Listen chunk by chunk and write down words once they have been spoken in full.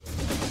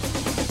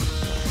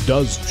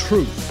Does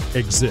truth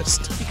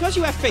exist? Because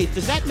you have faith,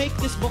 does that make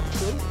this book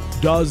true?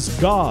 Does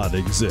God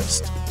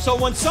exist? So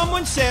when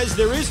someone says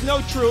there is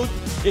no truth,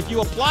 if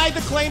you apply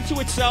the claim to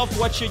itself,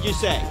 what should you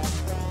say?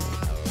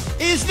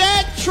 Is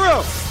that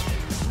true?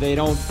 They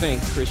don't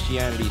think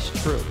Christianity's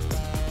true.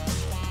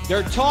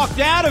 They're talked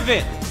out of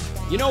it.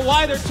 You know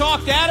why they're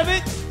talked out of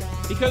it?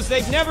 Because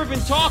they've never been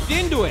talked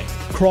into it.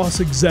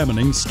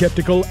 Cross-examining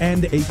skeptical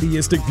and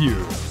atheistic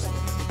views.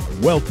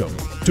 Welcome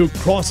to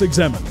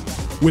Cross-Examine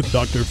with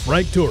Dr.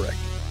 Frank Turek.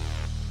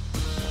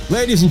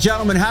 Ladies and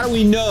gentlemen, how do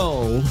we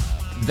know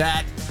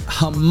that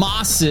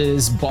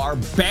Hamas's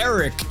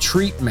barbaric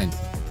treatment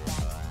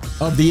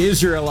of the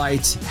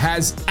Israelites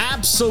has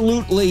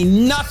absolutely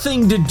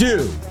nothing to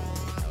do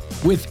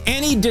with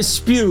any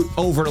dispute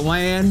over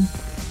land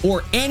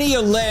or any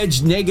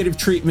alleged negative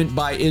treatment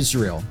by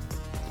Israel?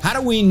 How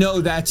do we know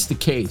that's the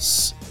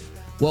case?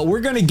 Well,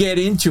 we're going to get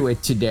into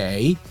it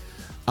today.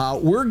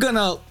 We're going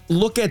to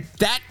look at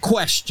that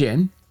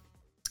question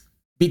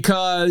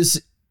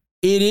because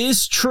it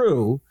is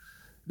true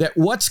that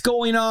what's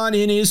going on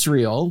in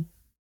Israel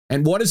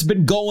and what has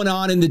been going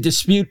on in the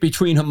dispute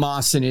between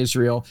Hamas and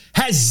Israel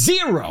has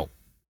zero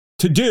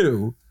to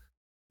do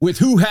with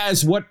who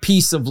has what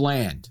piece of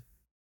land.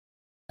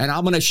 And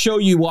I'm going to show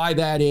you why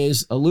that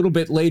is a little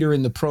bit later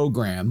in the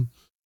program.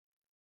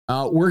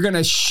 We're going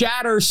to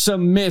shatter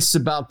some myths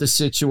about the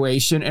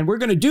situation, and we're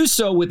going to do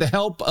so with the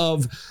help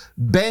of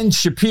Ben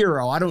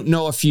Shapiro. I don't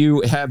know if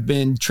you have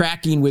been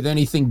tracking with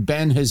anything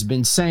Ben has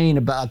been saying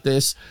about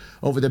this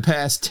over the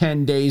past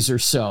 10 days or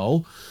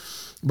so,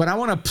 but I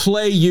want to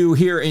play you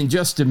here in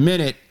just a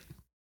minute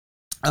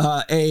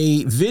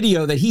a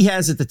video that he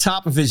has at the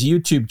top of his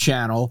YouTube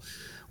channel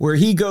where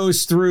he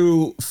goes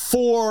through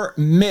 4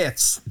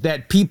 myths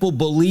that people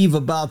believe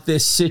about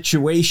this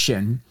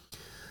situation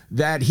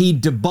that he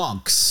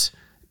debunks.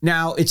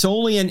 Now, it's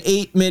only an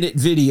 8-minute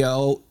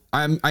video.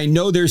 I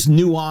know there's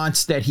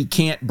nuance that he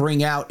can't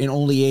bring out in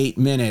only 8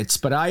 minutes,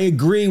 but I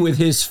agree with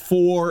his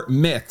 4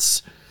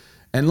 myths.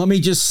 And let me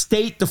just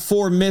state the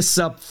 4 myths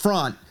up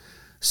front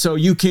so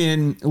you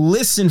can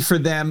listen for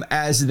them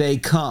as they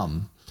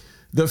come.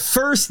 The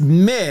first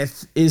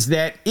myth is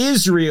that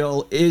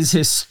Israel is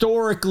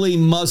historically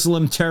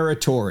Muslim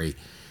territory.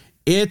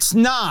 It's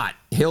not.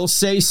 He'll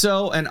say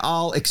so, and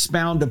I'll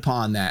expound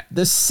upon that.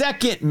 The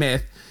second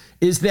myth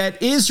is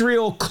that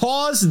Israel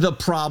caused the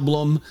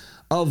problem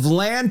of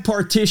land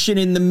partition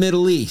in the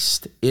Middle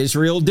East.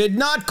 Israel did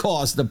not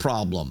cause the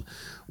problem.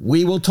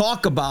 We will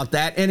talk about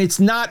that, and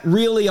it's not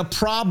really a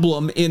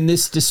problem in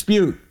this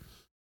dispute.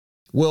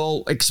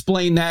 We'll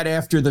explain that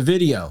after the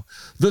video.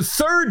 The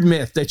third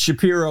myth that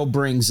Shapiro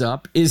brings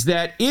up is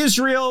that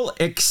Israel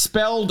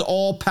expelled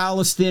all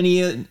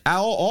Palestinian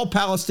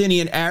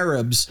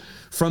Arabs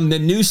from the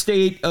new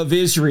state of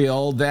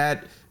Israel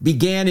that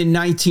began in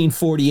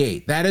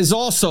 1948. That is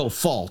also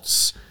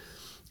false.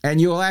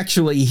 And you'll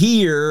actually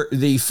hear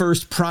the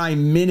first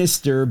Prime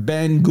Minister,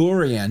 Ben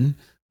Gurion,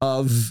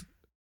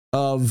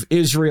 of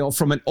Israel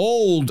from an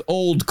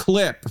old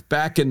clip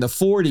back in the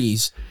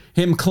 40s,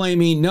 him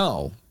claiming,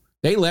 no,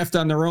 they left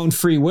on their own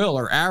free will,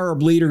 or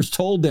Arab leaders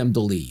told them to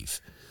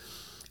leave.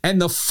 And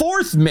the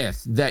fourth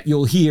myth that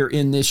you'll hear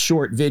in this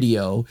short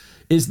video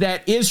is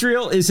that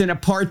Israel is an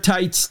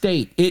apartheid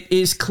state. It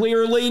is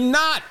clearly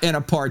not an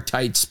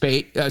apartheid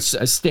state,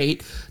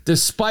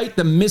 despite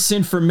the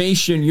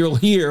misinformation you'll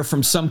hear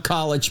from some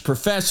college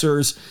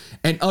professors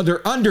and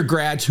other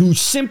undergrads who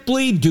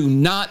simply do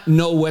not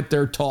know what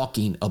they're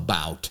talking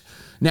about.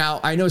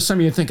 Now, I know some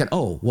of you are thinking,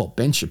 oh, well,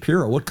 Ben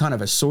Shapiro, what kind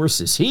of a source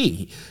is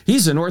he?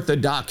 He's an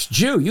Orthodox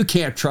Jew. You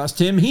can't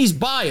trust him. He's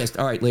biased.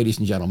 All right, ladies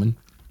and gentlemen,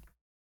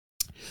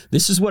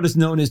 this is what is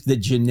known as the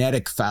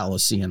genetic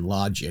fallacy in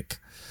logic.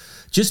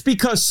 Just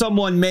because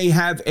someone may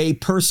have a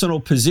personal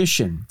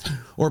position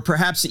or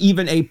perhaps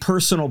even a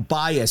personal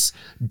bias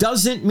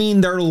doesn't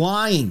mean they're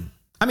lying.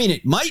 I mean,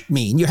 it might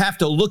mean you have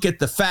to look at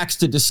the facts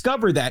to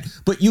discover that,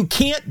 but you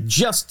can't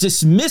just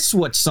dismiss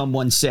what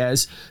someone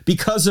says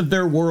because of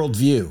their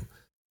worldview.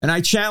 And I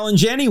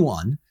challenge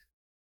anyone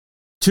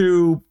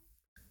to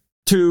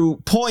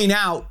point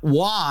out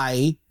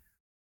why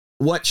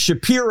what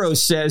Shapiro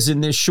says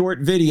in this short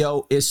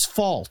video is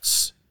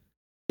false.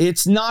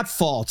 It's not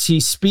false.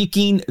 He's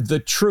speaking the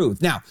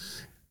truth. Now,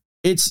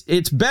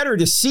 it's better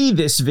to see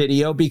this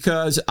video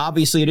because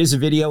obviously it is a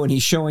video and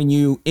he's showing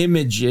you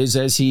images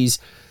as he's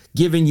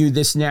giving you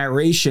this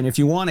narration. If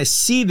you want to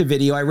see the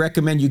video, I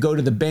recommend you go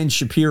to the Ben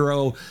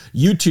Shapiro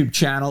YouTube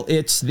channel.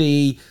 It's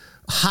the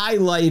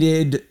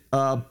highlighted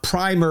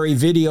primary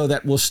video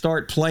that will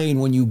start playing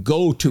when you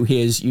go to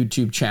his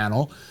YouTube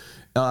channel.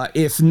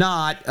 If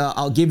not,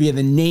 I'll give you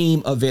the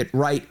name of it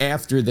right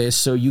after this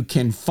so you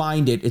can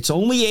find it. It's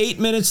only 8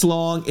 minutes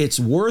long. It's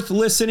worth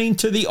listening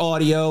to the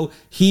audio.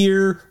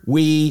 Here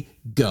we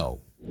go.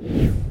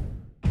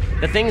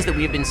 The things that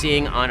we've been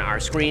seeing on our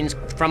screens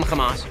from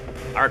Hamas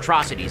are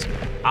atrocities,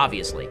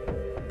 obviously.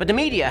 But the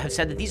media have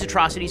said that these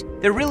atrocities,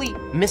 they're really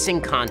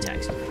missing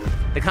context.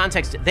 The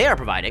context they are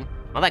providing,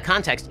 well, that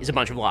context is a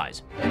bunch of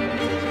lies.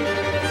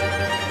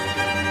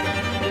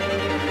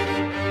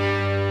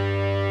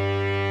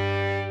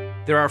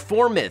 There are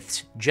 4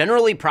 myths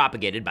generally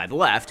propagated by the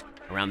left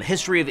around the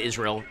history of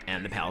Israel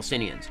and the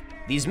Palestinians.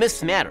 These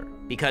myths matter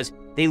because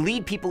they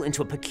lead people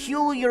into a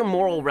peculiar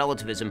moral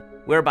relativism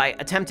whereby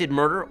attempted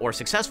murder or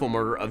successful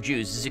murder of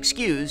Jews is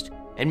excused,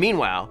 and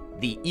meanwhile,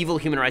 the evil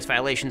human rights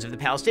violations of the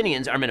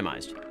Palestinians are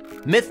minimized.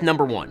 Myth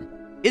number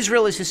 1.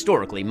 Israel is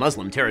historically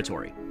Muslim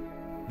territory.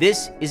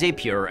 This is a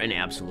pure and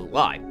absolute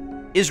lie.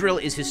 Israel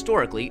is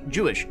historically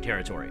Jewish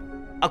territory.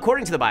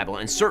 According to the Bible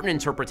and certain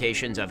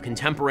interpretations of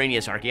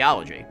contemporaneous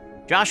archaeology,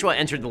 Joshua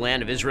entered the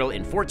land of Israel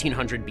in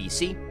 1400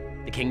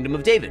 BC. The Kingdom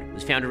of David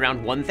was founded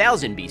around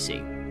 1000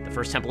 BC. The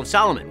first Temple of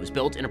Solomon was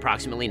built in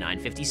approximately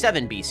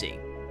 957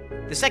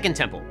 BC. The Second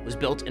Temple was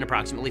built in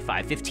approximately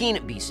 515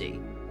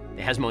 BC.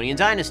 The Hasmonean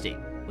dynasty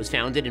was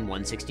founded in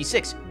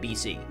 166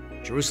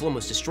 BC. Jerusalem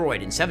was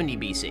destroyed in 70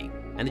 BC,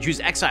 and the Jews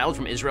exiled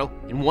from Israel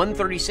in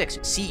 136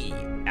 CE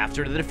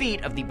after the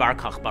defeat of the Bar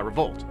Kokhba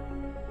revolt.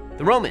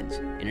 The Romans,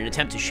 in an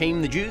attempt to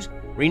shame the Jews,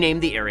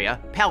 renamed the area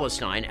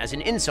Palestine as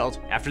an insult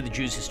after the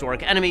Jews'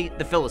 historic enemy,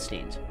 the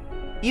Philistines.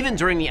 Even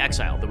during the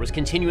exile, there was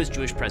continuous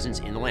Jewish presence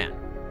in the land.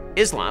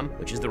 Islam,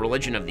 which is the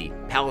religion of the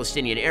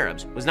Palestinian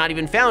Arabs, was not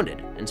even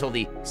founded until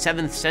the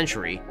 7th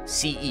century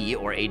CE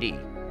or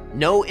AD.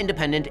 No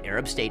independent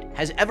Arab state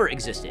has ever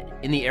existed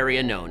in the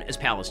area known as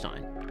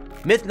Palestine.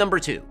 Myth number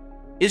 2.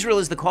 Israel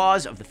is the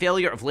cause of the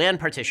failure of land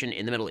partition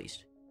in the Middle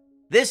East.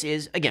 This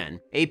is, again,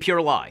 a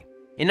pure lie.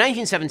 In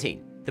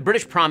 1917, the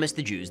British promised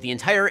the Jews the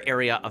entire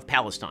area of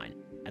Palestine.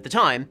 At the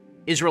time,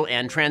 Israel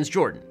and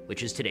Transjordan,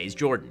 which is today's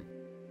Jordan.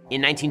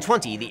 In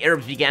 1920, the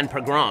Arabs began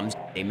pogroms,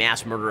 a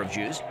mass murder of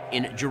Jews,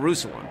 in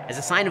Jerusalem as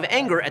a sign of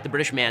anger at the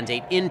British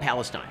mandate in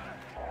Palestine.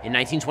 In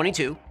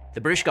 1922, the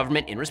British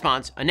government, in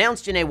response,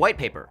 announced in a white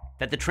paper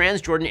that the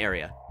Transjordan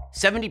area,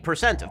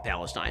 70% of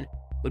Palestine,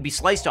 would be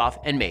sliced off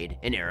and made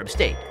an Arab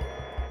state.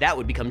 That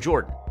would become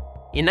Jordan.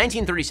 In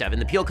 1937,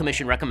 the Peel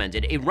Commission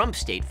recommended a rump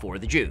state for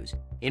the Jews,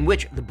 in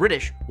which the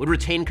British would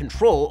retain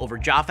control over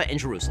Jaffa and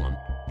Jerusalem,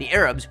 the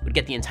Arabs would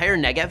get the entire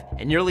Negev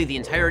and nearly the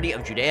entirety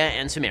of Judea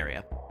and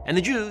Samaria, and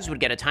the Jews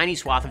would get a tiny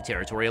swath of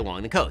territory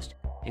along the coast,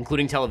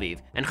 including Tel Aviv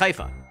and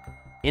Haifa.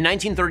 In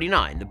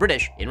 1939, the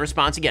British, in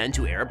response again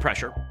to Arab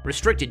pressure,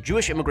 restricted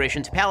Jewish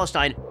immigration to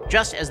Palestine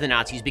just as the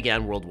Nazis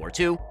began World War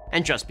II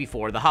and just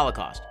before the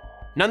Holocaust.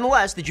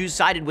 Nonetheless, the Jews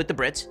sided with the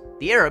Brits,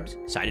 the Arabs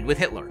sided with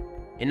Hitler.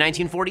 In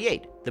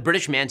 1948, the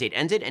British mandate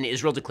ended and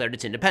Israel declared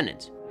its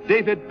independence.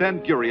 David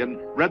Ben-Gurion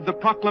read the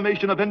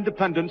Proclamation of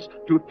Independence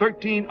to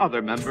 13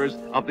 other members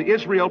of the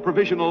Israel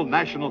Provisional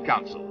National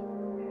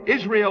Council.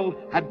 Israel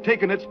had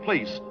taken its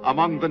place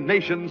among the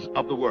nations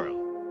of the world.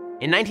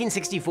 In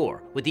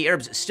 1964, with the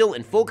Arabs still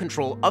in full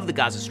control of the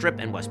Gaza Strip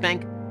and West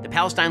Bank, the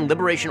Palestine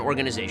Liberation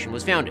Organization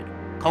was founded,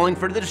 calling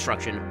for the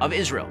destruction of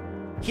Israel.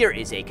 Here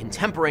is a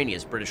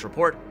contemporaneous British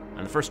report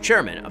on the first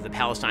chairman of the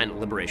Palestine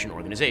Liberation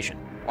Organization.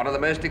 One of the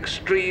most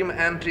extreme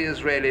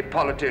anti-Israeli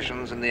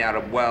politicians in the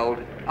Arab world,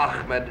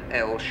 Ahmed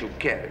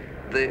el-Shukeri,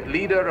 the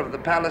leader of the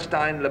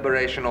Palestine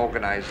Liberation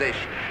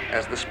Organization.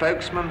 As the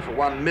spokesman for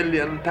 1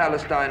 million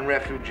Palestine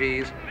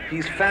refugees,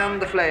 he's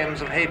fanned the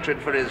flames of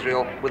hatred for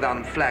Israel with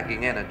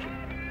unflagging energy.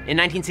 In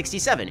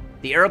 1967,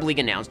 the Arab League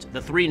announced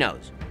the 3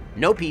 no's: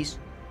 no peace,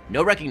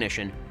 no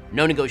recognition,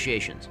 no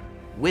negotiations.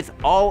 With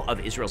all of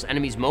Israel's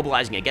enemies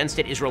mobilizing against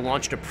it, Israel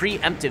launched a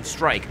preemptive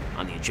strike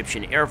on the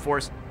Egyptian Air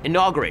Force,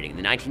 inaugurating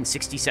the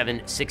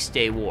 1967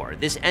 Six-Day War.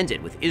 This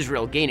ended with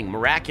Israel gaining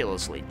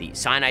miraculously the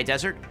Sinai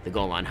Desert, the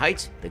Golan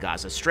Heights, the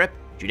Gaza Strip,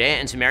 Judea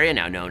and Samaria,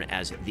 now known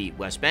as the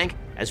West Bank,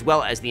 as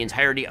well as the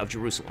entirety of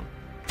Jerusalem.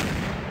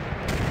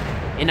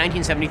 In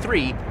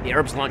 1973, the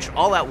Arabs launched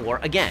all-out war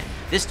again,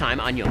 this time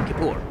on Yom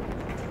Kippur.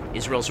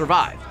 Israel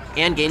survived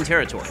and gained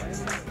territory.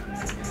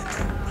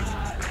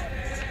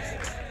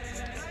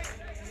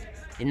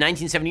 In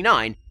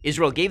 1979,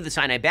 Israel gave the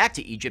Sinai back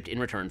to Egypt in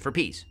return for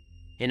peace.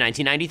 In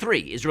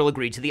 1993, Israel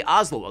agreed to the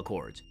Oslo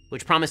Accords,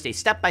 which promised a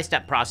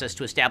step-by-step process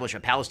to establish a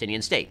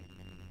Palestinian state.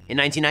 In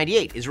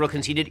 1998, Israel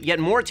conceded yet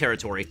more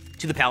territory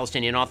to the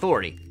Palestinian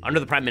Authority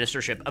under the prime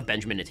ministership of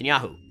Benjamin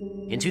Netanyahu.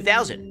 In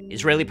 2000,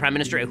 Israeli Prime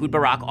Minister Ehud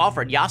Barak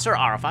offered Yasser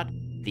Arafat,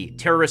 the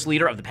terrorist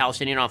leader of the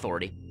Palestinian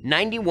Authority,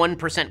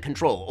 91%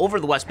 control over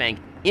the West Bank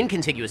in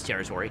contiguous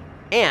territory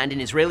and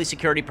an Israeli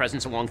security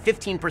presence along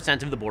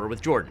 15% of the border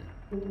with Jordan.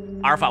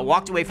 Arafat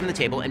walked away from the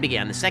table and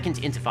began the Second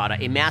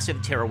Intifada, a massive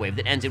terror wave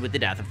that ended with the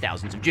death of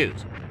thousands of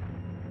Jews.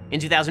 In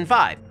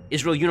 2005,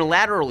 Israel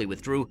unilaterally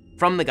withdrew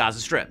from the Gaza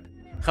Strip.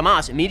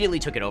 Hamas immediately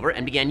took it over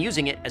and began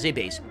using it as a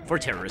base for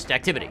terrorist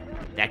activity.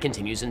 That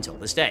continues until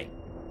this day.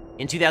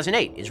 In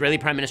 2008, Israeli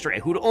Prime Minister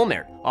Ehud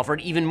Olmert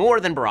offered even more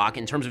than Barak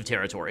in terms of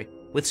territory,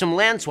 with some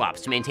land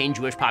swaps to maintain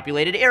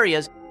Jewish-populated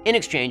areas in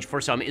exchange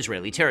for some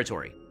Israeli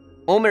territory.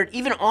 Olmert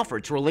even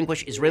offered to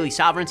relinquish Israeli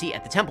sovereignty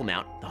at the Temple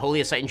Mount, the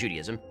holiest site in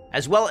Judaism,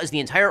 as well as the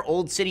entire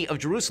Old City of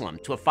Jerusalem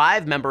to a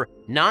 5-member,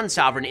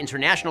 non-sovereign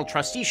international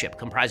trusteeship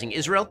comprising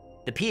Israel,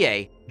 the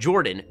PA,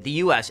 Jordan, the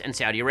US, and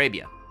Saudi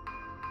Arabia.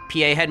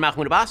 PA head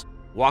Mahmoud Abbas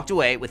walked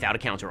away without a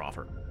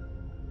counteroffer.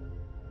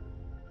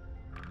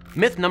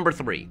 Myth number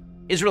 3.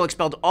 Israel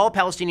expelled all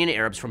Palestinian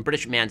Arabs from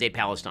British Mandate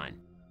Palestine.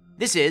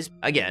 This is,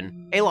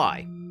 again, a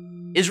lie.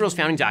 Israel's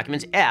founding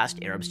documents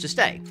asked Arabs to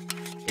stay.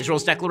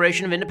 Israel's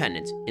Declaration of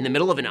Independence, in the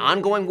middle of an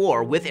ongoing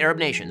war with Arab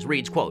nations,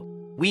 reads, quote,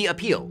 "We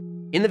appeal,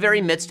 in the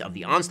very midst of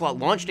the onslaught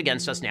launched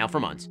against us now for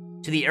months,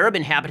 to the Arab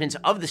inhabitants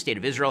of the State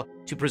of Israel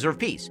to preserve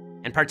peace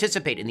and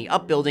participate in the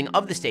upbuilding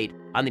of the state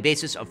on the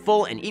basis of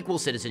full and equal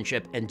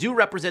citizenship and due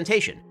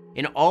representation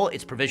in all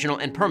its provisional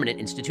and permanent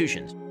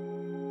institutions."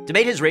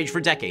 Debate has raged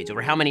for decades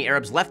over how many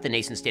Arabs left the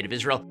nascent State of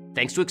Israel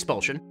thanks to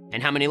expulsion,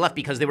 and how many left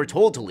because they were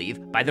told to leave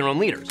by their own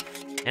leaders.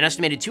 An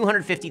estimated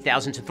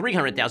 250,000 to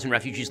 300,000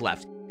 refugees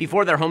left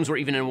before their homes were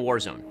even in a war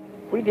zone.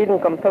 We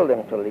didn't compel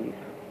them to leave.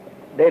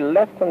 They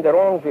left on their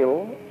own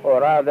will,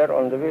 or rather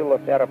on the will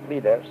of the Arab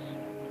leaders,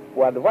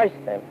 who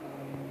advised them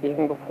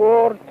even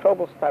before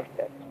trouble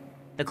started.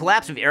 The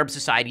collapse of Arab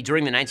society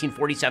during the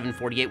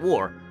 1947-48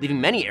 war,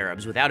 leaving many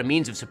Arabs without a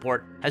means of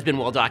support, has been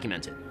well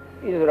documented.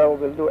 Israel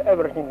will do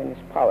everything in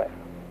its power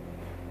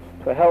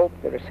to help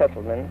the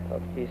resettlement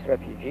of these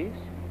refugees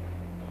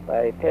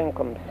by paying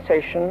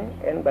compensation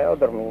and by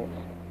other means.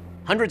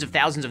 Hundreds of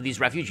thousands of these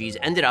refugees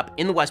ended up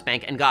in the West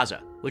Bank and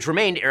Gaza, which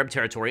remained Arab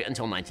territory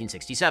until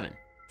 1967.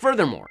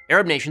 Furthermore,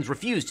 Arab nations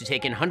refused to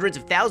take in hundreds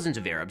of thousands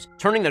of Arabs,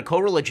 turning their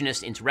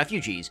co-religionists into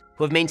refugees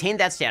who have maintained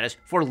that status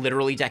for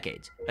literally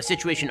decades, a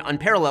situation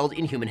unparalleled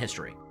in human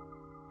history.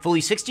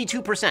 Fully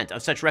 62%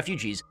 of such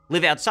refugees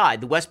live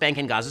outside the West Bank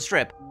and Gaza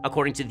Strip,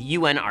 according to the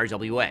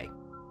UNRWA.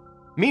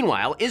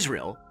 Meanwhile,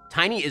 Israel,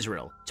 tiny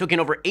Israel, took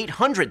in over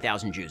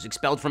 800,000 Jews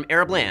expelled from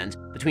Arab lands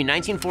between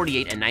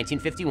 1948 and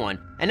 1951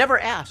 and never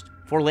asked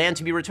for land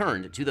to be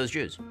returned to those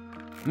Jews.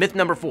 Myth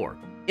number 4,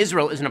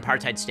 Israel is an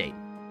apartheid state.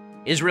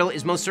 Israel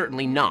is most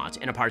certainly not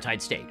an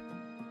apartheid state.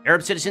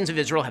 Arab citizens of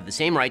Israel have the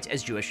same rights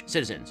as Jewish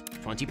citizens.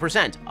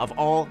 20% of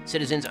all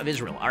citizens of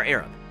Israel are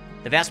Arab.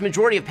 The vast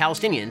majority of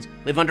Palestinians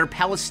live under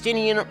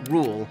Palestinian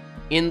rule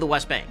in the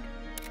West Bank.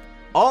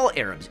 All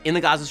Arabs in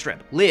the Gaza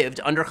Strip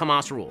lived under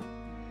Hamas rule.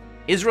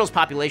 Israel's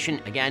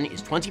population, again,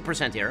 is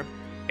 20% Arab.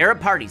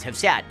 Arab parties have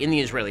sat in the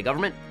Israeli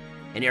government,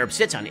 and Arab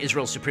sits on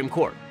Israel's Supreme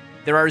Court.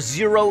 There are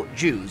 0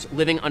 Jews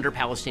living under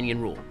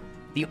Palestinian rule.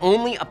 The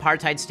only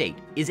apartheid state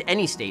is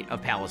any state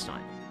of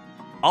Palestine.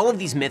 All of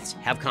these myths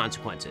have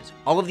consequences.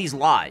 All of these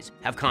lies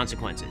have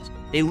consequences.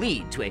 They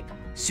lead to a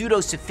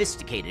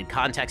pseudo-sophisticated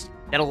context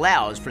that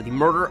allows for the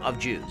murder of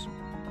Jews.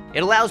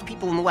 It allows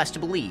people in the West to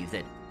believe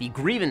that the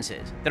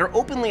grievances that are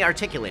openly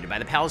articulated by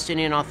the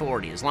Palestinian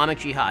Authority, Islamic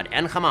Jihad,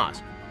 and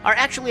Hamas are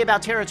actually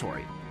about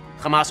territory.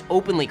 Hamas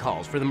openly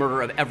calls for the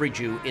murder of every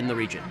Jew in the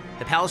region.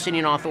 The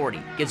Palestinian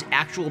Authority gives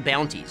actual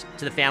bounties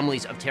to the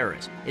families of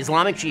terrorists.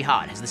 Islamic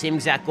Jihad has the same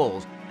exact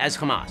goals as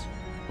Hamas.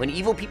 When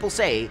evil people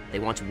say they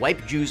want to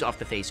wipe Jews off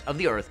the face of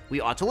the earth, we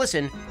ought to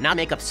listen, not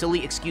make up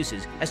silly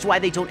excuses as to why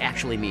they don't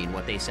actually mean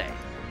what they say.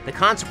 The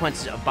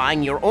consequences of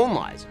buying your own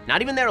lies,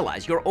 not even their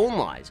lies, your own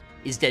lies,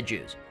 is dead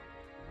Jews.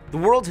 The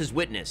world has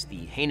witnessed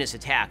the heinous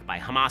attack by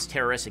Hamas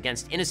terrorists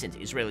against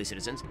innocent Israeli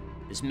citizens.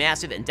 This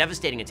massive and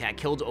devastating attack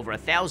killed over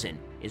 1,000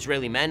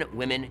 Israeli men,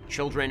 women,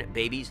 children,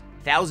 babies.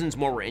 Thousands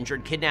more were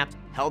injured, kidnapped,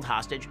 held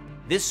hostage.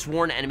 This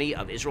sworn enemy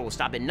of Israel will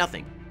stop at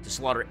nothing to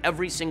slaughter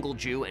every single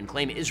Jew and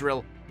claim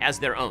Israel as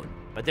their own.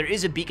 But there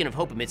is a beacon of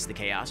hope amidst the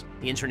chaos.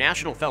 The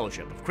International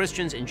Fellowship of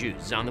Christians and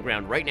Jews is on the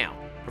ground right now,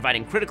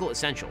 providing critical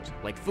essentials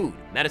like food,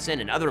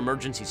 medicine, and other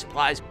emergency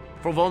supplies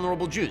for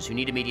vulnerable Jews who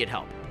need immediate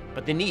help.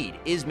 But the need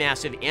is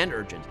massive and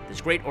urgent. This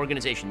great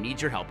organization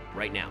needs your help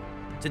right now.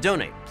 To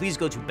donate, please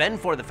go to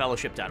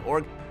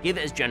benforthefellowship.org. Give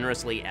as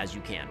generously as you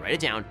can. Write it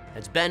down.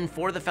 That's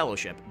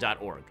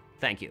benforthefellowship.org.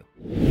 Thank you.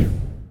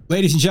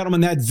 Ladies and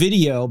gentlemen, that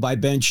video by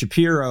Ben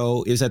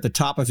Shapiro is at the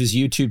top of his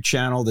YouTube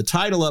channel. The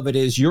title of it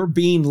is "You're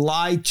Being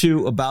Lied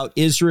to About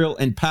Israel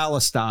and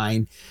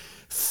Palestine.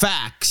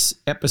 Facts,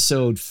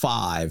 Episode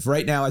 5.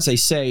 Right now, as I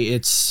say,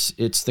 it's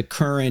the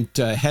current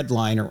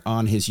headliner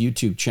on his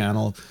YouTube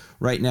channel.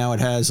 Right now, it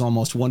has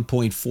almost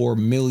 1.4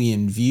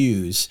 million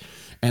views.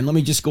 And let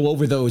me just go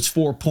over those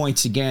 4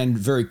 points again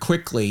very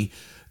quickly.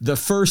 The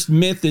first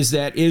myth is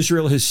that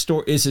Israel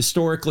is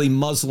historically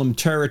Muslim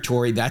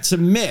territory. That's a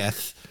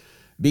myth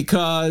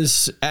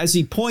because, as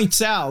he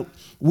points out,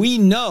 we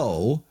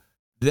know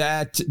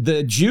that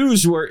the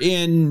Jews were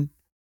in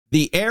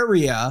the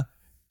area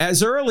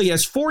as early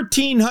as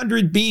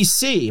 1400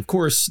 BC. Of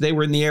course, they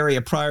were in the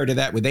area prior to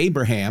that with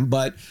Abraham,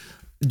 but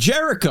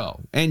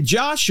Jericho and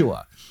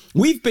Joshua.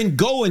 We've been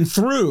going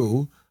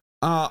through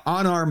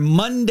on our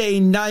Monday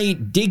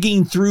night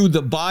digging through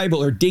the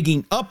Bible or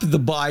digging up the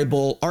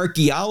Bible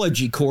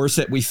archaeology course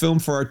that we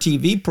filmed for our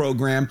TV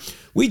program.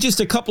 We just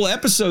a couple of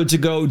episodes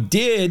ago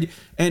did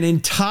an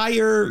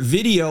entire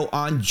video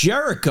on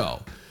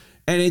Jericho.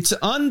 And it's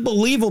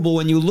unbelievable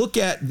when you look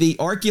at the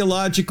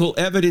archaeological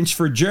evidence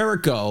for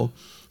Jericho.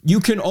 You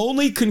can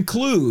only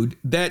conclude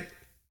that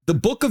the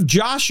book of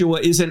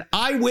Joshua is an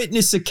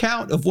eyewitness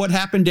account of what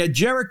happened at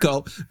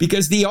Jericho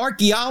because the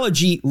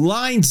archaeology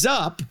lines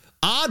up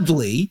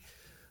oddly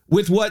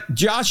with what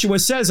Joshua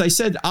says. I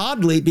said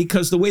oddly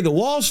because the way the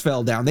walls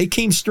fell down, they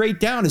came straight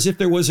down as if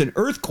there was an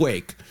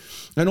earthquake.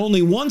 and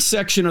only one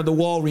section of the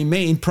wall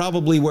remained,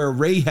 probably where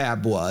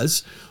Rahab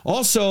was.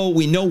 Also,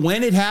 we know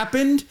when it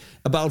happened,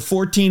 about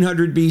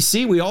 1400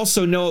 BC. We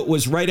also know it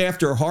was right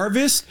after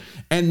harvest,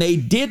 and they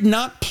did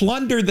not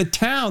plunder the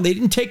town. They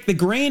didn't take the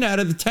grain out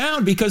of the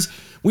town because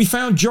we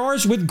found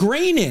jars with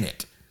grain in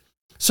it.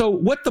 So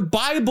what the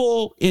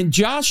Bible in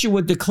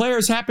Joshua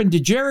declares happened to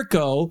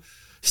Jericho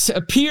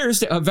appears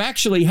to have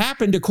actually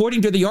happened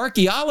according to the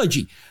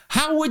archaeology.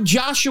 How would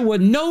Joshua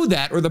know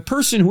that, or the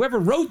person, whoever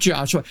wrote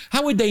Joshua,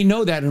 how would they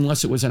know that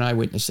unless it was an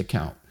eyewitness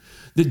account?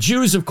 The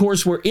Jews, of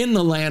course, were in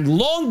the land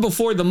long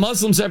before the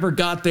Muslims ever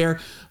got there.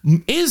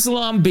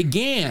 Islam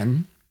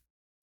began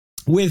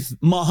with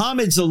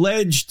Muhammad's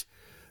alleged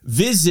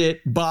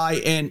visit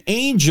by an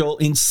angel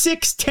in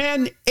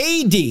 610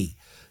 AD.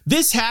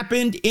 This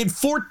happened in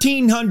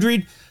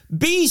 1400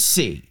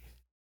 BC.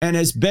 And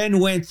as Ben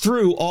went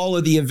through, all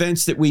of the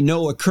events that we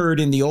know occurred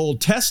in the Old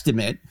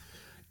Testament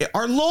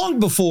are long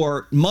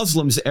before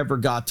Muslims ever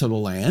got to the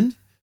land.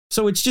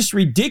 So it's just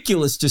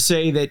ridiculous to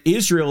say that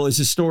Israel is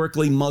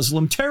historically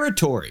Muslim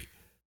territory.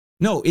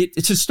 No,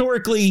 it's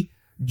historically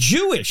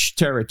Jewish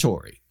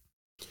territory.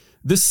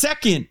 The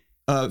second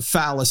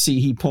fallacy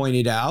he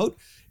pointed out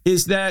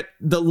is that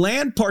the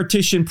land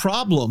partition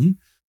problem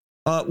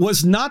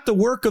was not the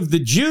work of the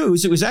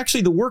Jews. It was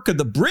actually the work of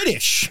the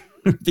British,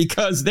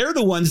 because they're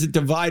the ones that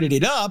divided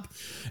it up.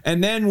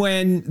 And then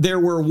when there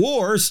were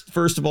wars,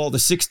 first of all, the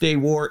Six-Day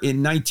War in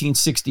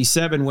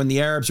 1967, when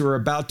the Arabs were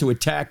about to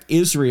attack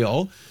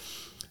Israel,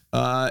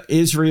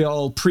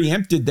 Israel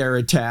preempted their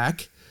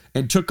attack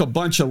and took a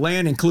bunch of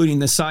land, including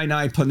the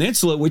Sinai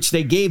Peninsula, which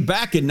they gave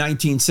back in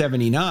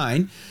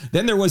 1979.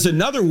 Then there was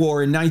another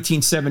war in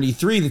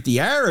 1973 that the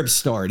Arabs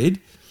started.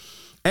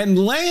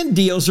 And land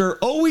deals are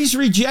always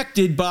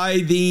rejected by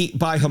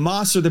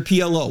Hamas or the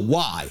PLO.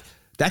 Why?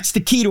 That's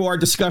the key to our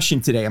discussion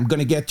today. I'm going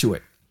to get to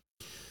it.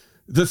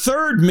 The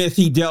third myth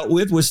he dealt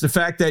with was the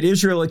fact that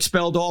Israel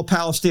expelled all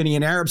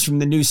Palestinian Arabs from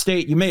the new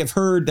state. You may have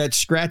heard that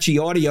scratchy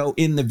audio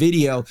in the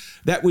video.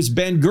 That was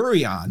Ben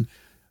Gurion,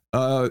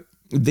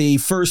 the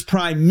first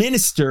prime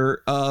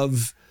minister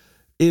of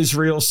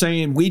Israel,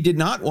 saying we did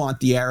not want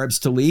the Arabs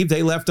to leave.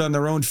 They left on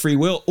their own free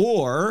will,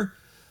 or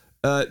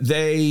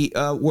they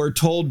were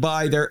told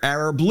by their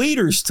Arab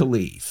leaders to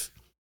leave.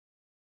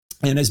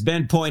 And as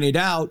Ben pointed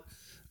out,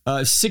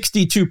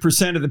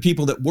 62% of the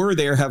people that were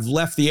there have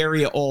left the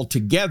area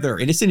altogether.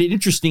 And isn't it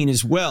interesting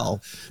as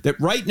well that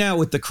right now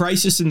with the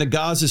crisis in the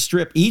Gaza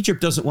Strip,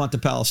 Egypt doesn't want the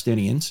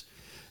Palestinians.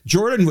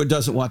 Jordan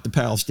doesn't want the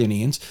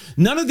Palestinians.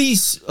 None of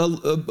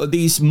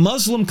these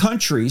Muslim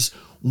countries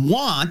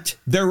want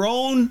their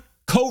own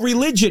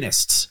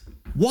co-religionists.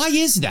 Why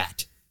is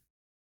that?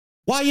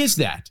 Why is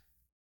that?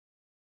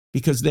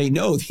 Because they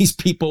know these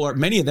people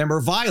many of them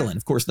are violent.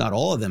 Of course, not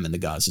all of them in the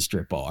Gaza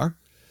Strip are.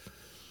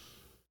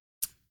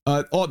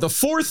 The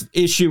fourth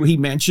issue he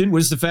mentioned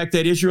was the fact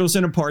that Israel's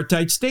an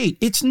apartheid state.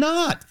 It's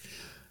not.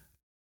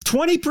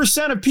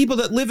 20% of people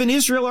that live in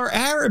Israel are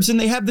Arabs, and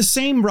they have the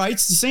same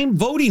rights, the same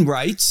voting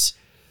rights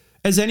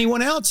as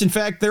anyone else. In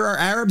fact, there are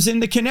Arabs in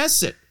the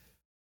Knesset.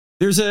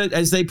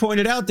 As they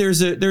pointed out,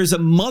 there's a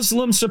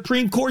Muslim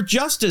Supreme Court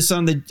justice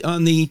on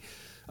the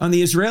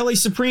Israeli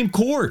Supreme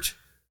Court.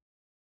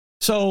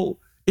 So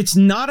it's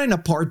not an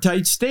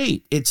apartheid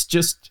state. It's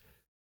just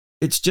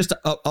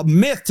a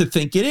myth to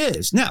think it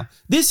is. Now,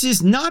 this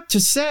is not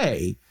to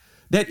say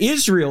that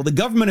Israel, the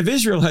government of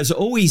Israel, has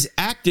always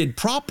acted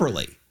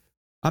properly.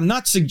 I'm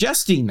not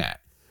suggesting that.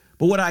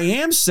 But what I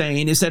am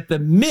saying is that the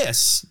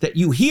myths that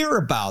you hear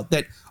about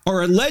that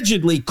are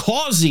allegedly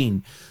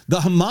causing the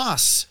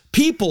Hamas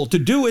people to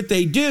do what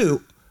they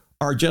do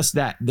are just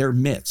that. They're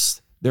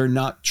myths. They're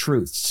not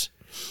truths.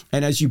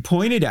 And as you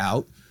pointed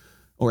out,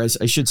 or as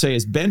I should say,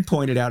 as Ben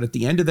pointed out at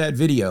the end of that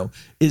video,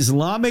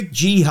 Islamic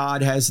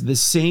Jihad has the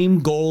same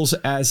goals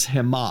as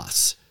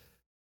Hamas.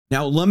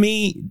 Now, let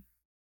me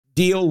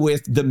deal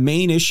with the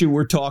main issue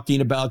we're talking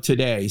about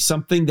today,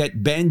 something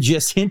that Ben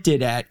just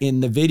hinted at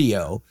in the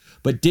video,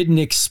 but didn't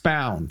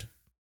expound.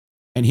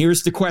 And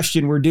here's the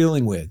question we're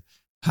dealing with.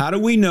 How do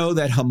we know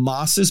that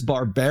Hamas's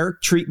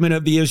barbaric treatment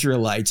of the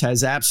Israelites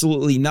has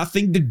absolutely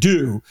nothing to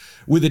do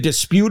with a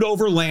dispute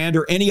over land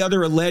or any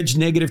other alleged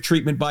negative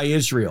treatment by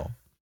Israel?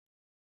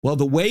 Well,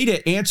 the way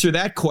to answer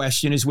that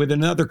question is with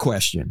another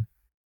question.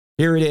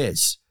 Here it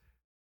is.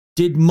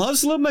 Did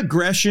Muslim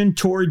aggression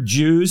toward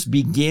Jews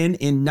begin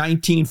in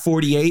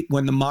 1948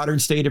 when the modern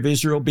state of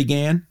Israel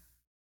began?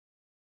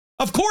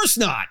 Of course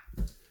not.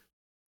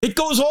 It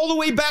goes all the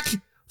way back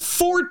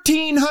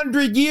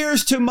 1,400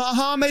 years to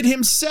Muhammad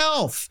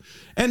himself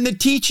and the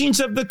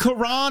teachings of the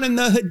Quran and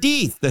the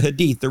Hadith,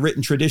 the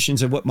written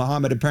traditions of what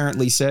Muhammad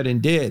apparently said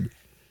and did.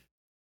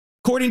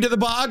 According to the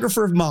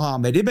biographer of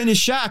Muhammad, Ibn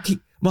Ishaq,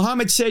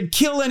 Muhammad said,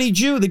 kill any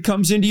Jew that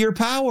comes into your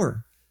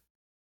power.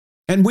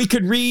 And we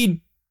could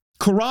read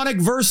Quranic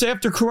verse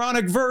after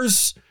Quranic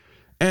verse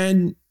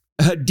and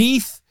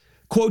Hadith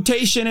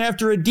quotation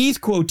after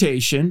Hadith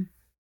quotation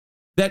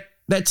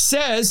that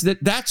says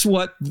that that's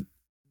what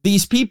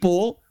these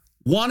people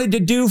wanted to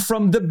do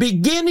from the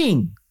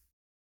beginning.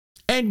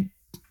 And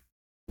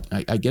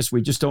I guess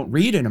we just don't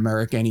read in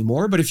America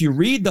anymore. But if you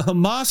read the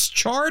Hamas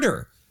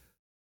charter,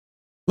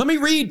 let me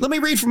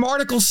read from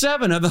Article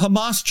 7 of the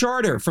Hamas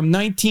charter from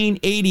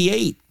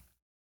 1988.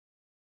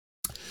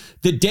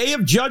 The day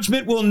of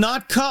judgment will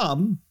not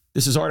come.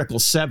 This is Article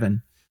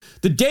 7.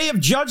 The day of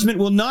judgment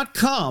will not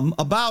come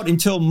about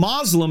until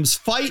Muslims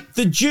fight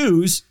the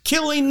Jews,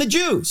 killing the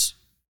Jews.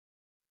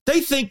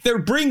 They think they're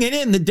bringing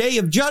in the day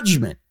of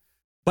judgment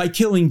by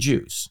killing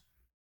Jews.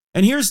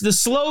 And here's the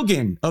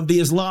slogan of the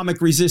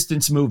Islamic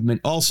resistance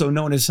movement, also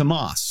known as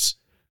Hamas.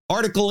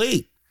 Article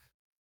 8.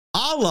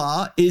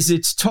 Allah is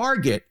its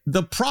target.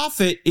 The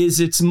Prophet is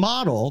its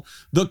model.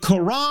 The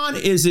Quran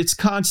is its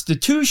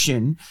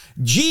constitution.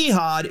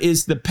 Jihad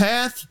is the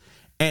path,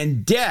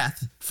 and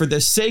death for the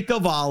sake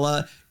of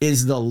Allah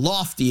is the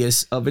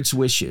loftiest of its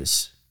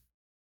wishes.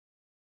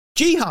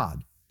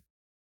 Jihad.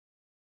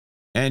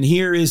 And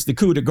here is the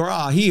coup de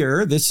grace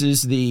here. This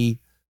is the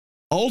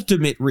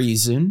ultimate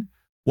reason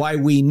why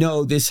we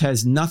know this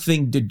has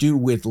nothing to do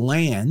with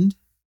land.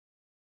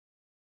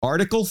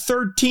 Article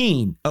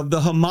 13 of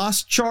the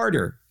Hamas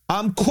Charter,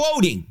 I'm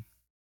quoting,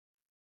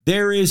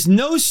 there is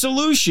no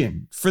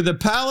solution for the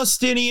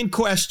Palestinian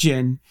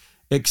question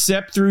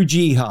except through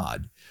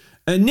jihad.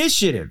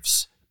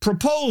 Initiatives,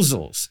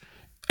 proposals,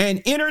 and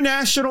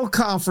international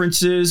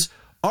conferences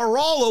are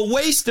all a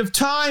waste of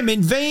time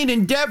and vain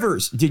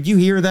endeavors. Did you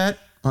hear that?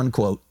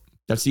 Unquote.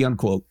 That's the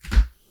unquote.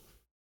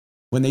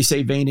 When they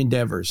say vain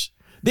endeavors.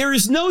 There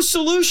is no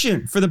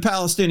solution for the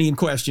Palestinian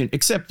question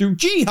except through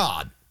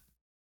jihad.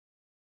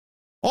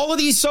 All of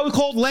these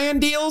so-called land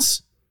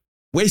deals,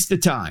 waste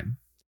of time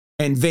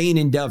and vain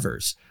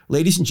endeavors.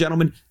 Ladies and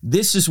gentlemen,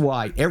 this is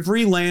why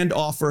every land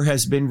offer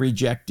has been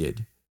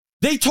rejected.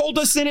 They told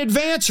us in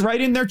advance, right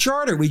in their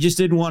charter. We just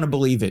didn't want to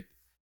believe it.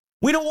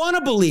 We don't want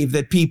to believe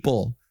that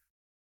people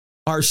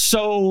are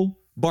so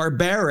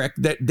barbaric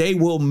that they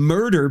will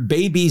murder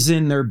babies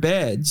in their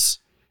beds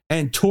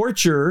and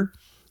torture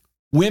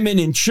women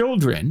and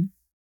children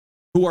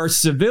who are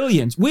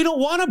civilians. We don't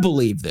want to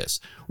believe this.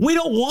 We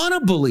don't want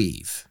to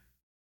believe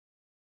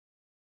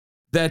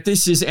that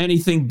this is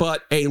anything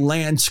but a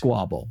land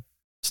squabble.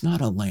 It's not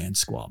a land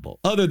squabble,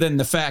 other than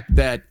the fact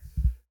that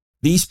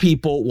these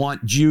people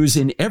want Jews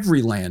in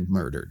every land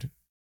murdered.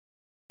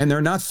 And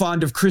they're not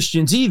fond of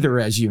Christians either,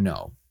 as you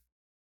know.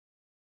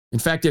 In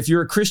fact, if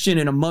you're a Christian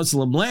in a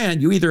Muslim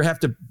land, you either have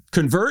to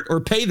convert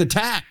or pay the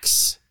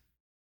tax.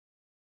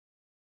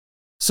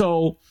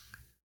 So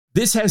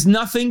this has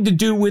nothing to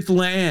do with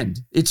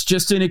land. It's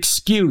just an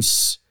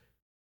excuse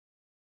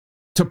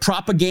to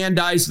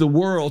propagandize the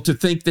world, to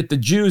think that the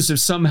Jews have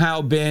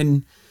somehow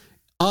been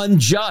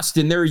unjust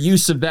in their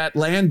use of that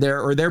land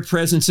there, or their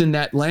presence in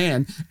that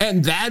land.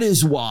 And that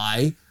is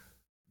why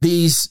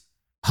these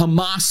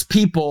Hamas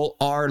people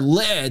are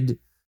led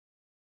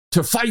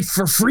to fight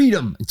for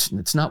freedom.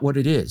 It's not what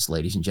it is,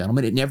 ladies and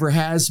gentlemen. It never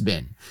has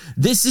been.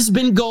 This has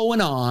been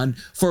going on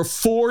for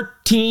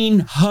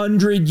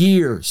 1,400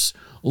 years,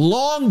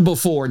 long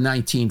before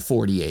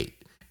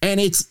 1948. And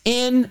it's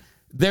in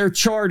their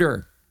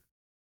charter.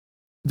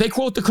 They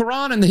quote the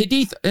Quran and the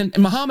Hadith and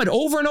Muhammad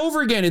over and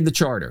over again in the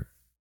charter.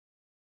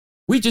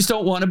 We just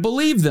don't want to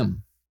believe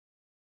them.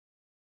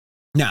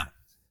 Now,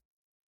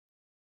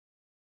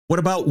 what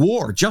about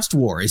war? Just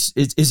war. Is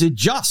it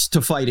just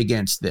to fight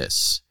against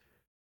this?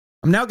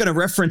 I'm now going to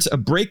reference a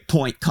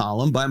Breakpoint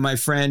column by my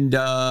friend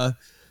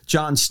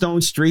John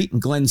Stonestreet and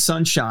Glenn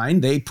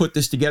Sunshine. They put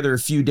this together a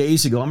few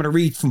days ago. I'm going to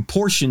read from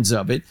portions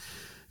of it.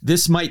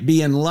 This might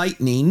be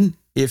enlightening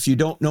if you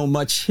don't know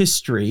much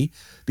history,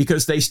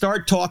 because they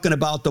start talking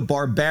about the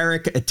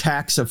barbaric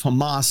attacks of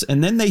Hamas,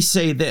 and then they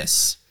say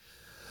this: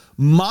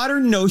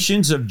 modern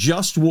notions of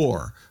just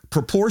war,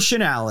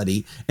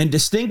 proportionality, and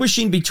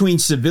distinguishing between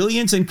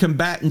civilians and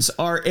combatants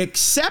are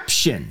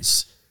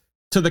exceptions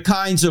to the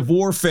kinds of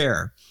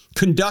warfare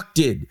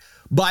conducted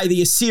by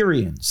the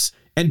Assyrians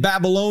and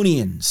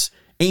Babylonians,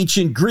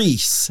 ancient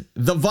Greece,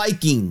 the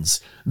Vikings,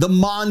 the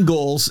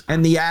Mongols,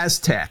 and the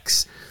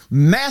Aztecs.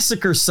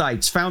 Massacre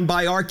sites found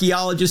by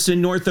archaeologists in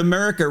North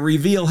America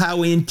reveal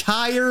how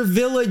entire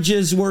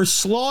villages were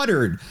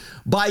slaughtered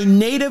by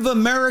Native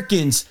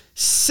Americans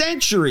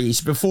centuries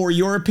before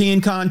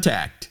European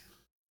contact.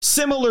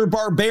 Similar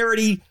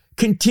barbarity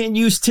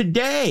continues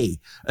today,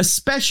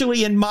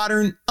 especially in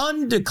modern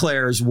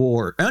undeclared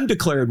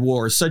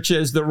wars, such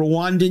as the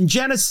Rwandan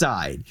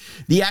genocide,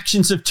 the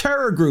actions of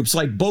terror groups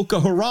like Boko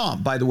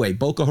Haram. By the way,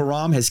 Boko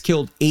Haram has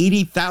killed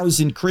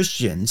 80,000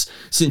 Christians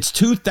since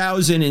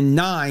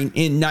 2009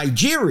 in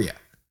Nigeria.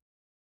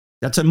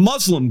 That's a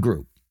Muslim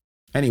group.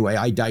 Anyway,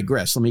 I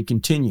digress. Let me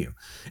continue.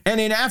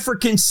 And in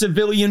African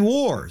civilian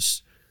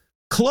wars.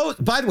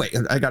 By the way,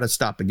 I got to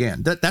stop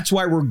again. That's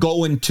why we're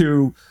going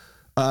to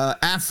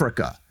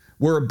Africa.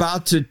 We're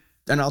about to,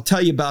 and I'll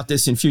tell you about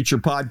this in future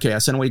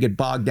podcasts. I don't want to get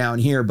bogged down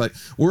here, but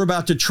we're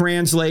about to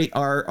translate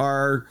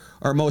our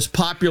most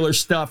popular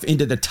stuff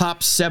into the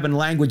top 7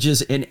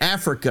 languages in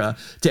Africa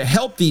to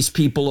help these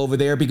people over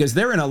there, because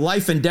they're in a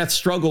life and death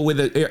struggle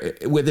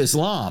with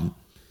Islam.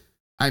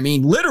 I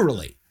mean,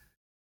 literally.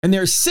 And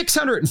there's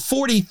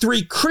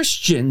 643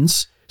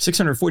 Christians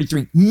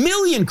 643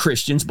 million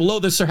Christians below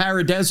the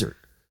Sahara Desert.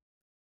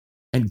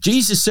 And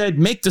Jesus said,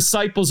 make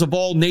disciples of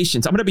all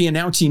nations. I'm going to be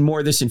announcing more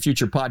of this in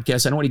future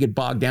podcasts. I don't want to get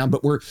bogged down,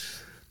 but we're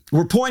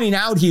pointing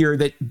out here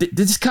that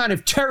this kind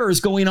of terror is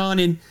going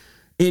on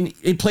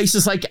in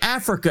places like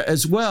Africa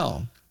as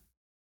well.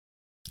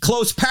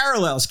 Close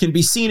parallels can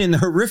be seen in the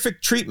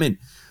horrific treatment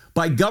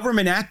by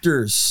government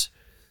actors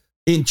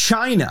in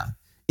China,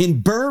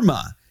 in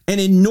Burma, and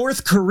in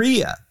North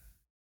Korea.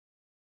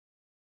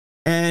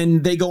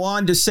 And they go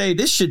on to say,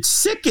 this should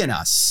sicken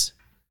us.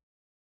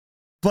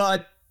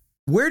 But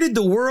where did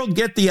the world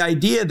get the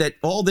idea that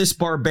all this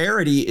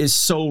barbarity is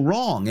so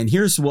wrong? And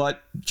here's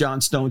what John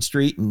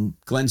Stonestreet and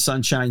Glenn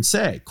Sunshine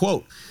say,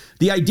 quote,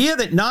 the idea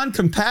that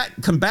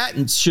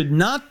non-combatants should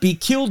not be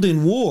killed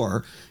in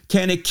war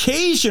can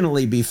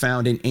occasionally be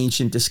found in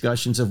ancient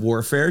discussions of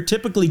warfare,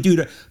 typically due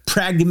to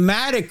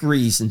pragmatic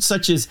reasons,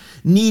 such as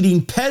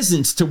needing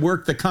peasants to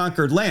work the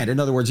conquered land.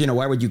 In other words,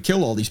 why would you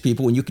kill all these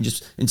people when you can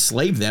just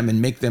enslave them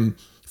and make them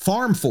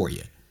farm for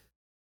you?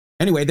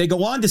 Anyway, they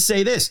go on to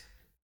say this.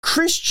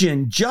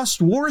 Christian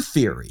just war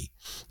theory,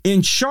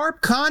 in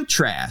sharp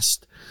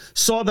contrast,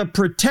 saw the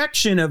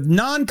protection of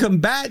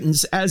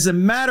non-combatants as a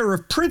matter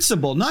of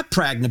principle, not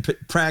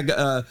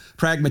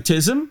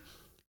pragmatism.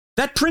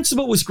 That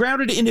principle was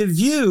grounded in a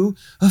view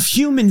of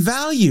human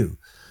value,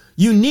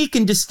 unique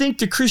and distinct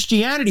to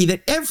Christianity,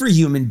 that every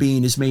human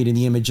being is made in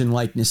the image and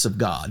likeness of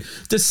God.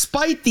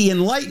 Despite the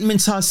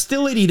Enlightenment's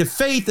hostility to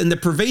faith and the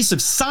pervasive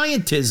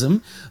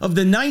scientism of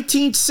the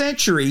 19th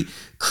century,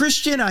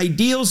 Christian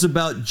ideals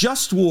about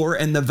just war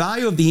and the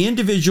value of the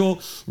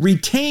individual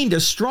retained a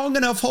strong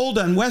enough hold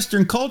on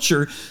Western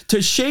culture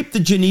to shape the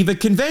Geneva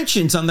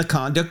Conventions on the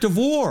conduct of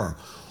war.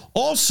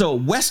 Also,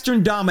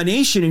 Western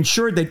domination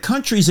ensured that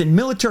countries and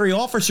military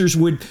officers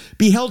would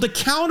be held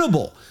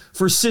accountable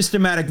for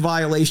systematic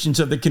violations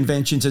of the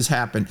conventions as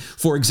happened,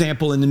 for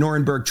example, in the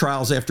Nuremberg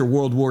trials after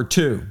World War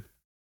II.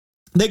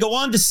 They go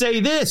on to say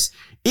this,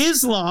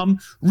 Islam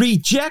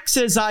rejects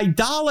as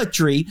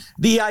idolatry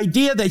the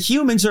idea that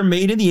humans are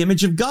made in the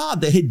image of God.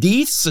 The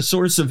Hadiths, the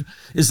source of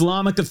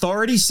Islamic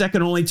authority,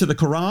 second only to the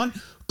Quran,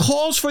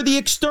 calls for the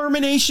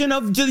extermination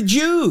of the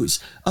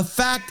Jews, a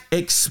fact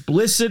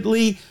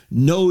explicitly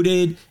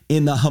noted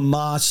in the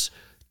Hamas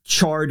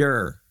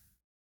charter.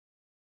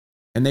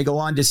 And they go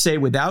on to say,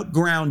 without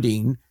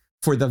grounding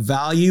for the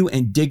value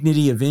and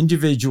dignity of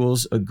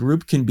individuals, a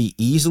group can be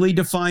easily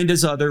defined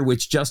as other,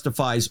 which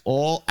justifies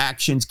all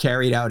actions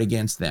carried out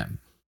against them.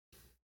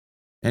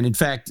 And in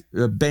fact,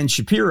 Ben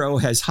Shapiro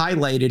has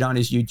highlighted on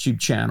his YouTube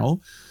channel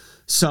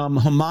some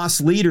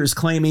Hamas leaders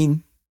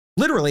claiming,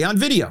 literally on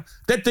video,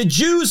 that the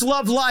Jews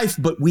love life,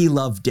 but we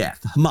love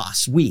death.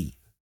 Hamas,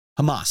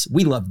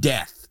 we love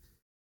death.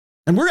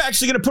 And we're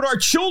actually going to put our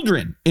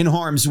children in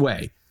harm's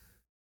way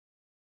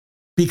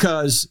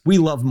because we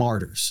love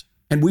martyrs.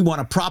 And we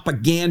want to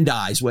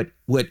propagandize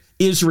what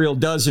Israel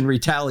does in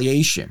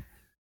retaliation.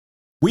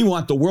 We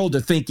want the world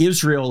to think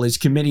Israel is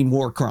committing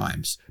war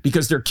crimes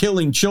because they're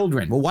killing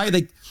children. Well, why are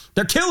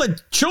they're killing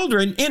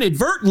children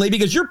inadvertently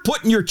because you're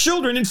putting your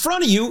children in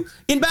front of you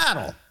in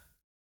battle.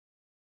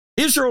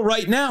 Israel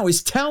right now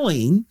is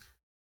telling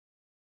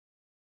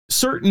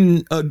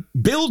certain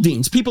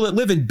buildings, people that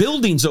live in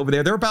buildings over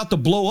there, they're about to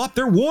blow up.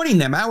 They're warning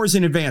them hours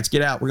in advance,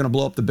 get out, we're going to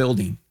blow up the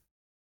building.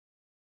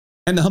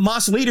 And the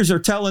Hamas leaders are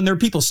telling their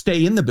people,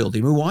 stay in the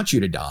building. We want you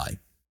to die.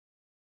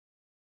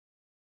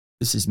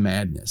 This is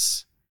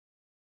madness.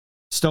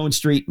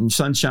 Stonestreet and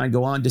Sunshine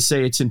go on to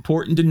say it's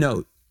important to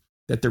note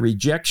that the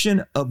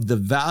rejection of the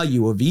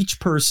value of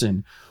each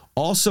person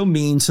also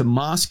means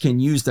Hamas can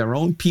use their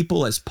own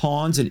people as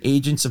pawns and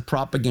agents of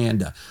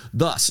propaganda.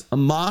 Thus,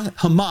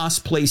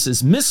 Hamas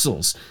places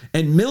missiles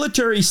and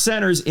military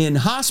centers in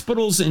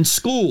hospitals and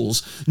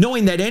schools,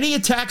 knowing that any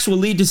attacks will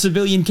lead to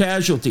civilian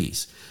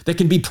casualties that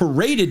can be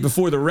paraded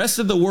before the rest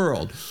of the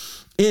world.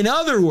 In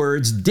other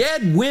words,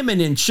 dead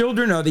women and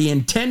children are the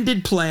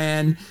intended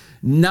plan,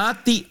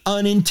 not the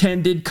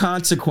unintended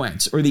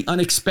consequence or the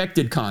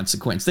unexpected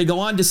consequence. They go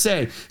on to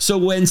say, so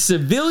when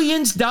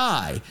civilians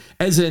die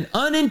as an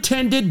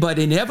unintended but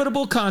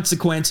inevitable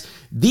consequence,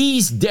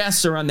 these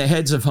deaths are on the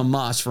heads of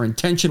Hamas for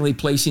intentionally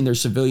placing their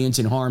civilians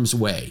in harm's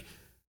way.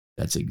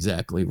 That's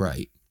exactly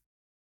right.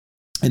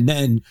 And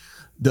then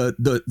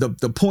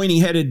the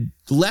pointy-headed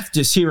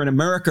leftists here in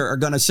America are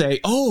going to say,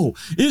 oh,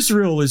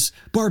 Israel is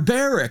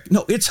barbaric.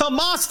 No, it's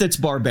Hamas that's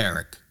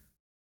barbaric.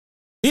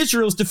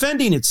 Israel's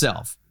defending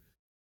itself.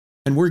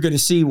 And we're going to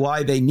see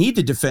why they need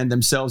to defend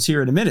themselves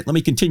here in a minute. Let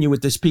me continue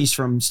with this piece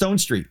from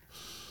Stonestreet.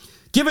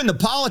 Given the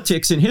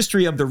politics and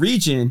history of the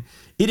region,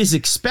 it is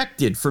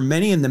expected for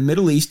many in the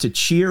Middle East to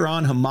cheer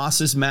on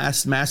Hamas's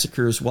mass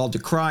massacres while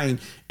decrying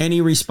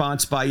any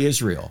response by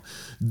Israel.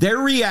 Their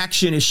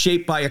reaction is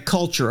shaped by a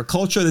culture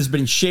that's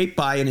been shaped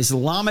by an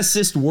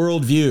Islamicist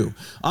worldview.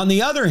 On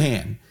the other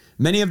hand,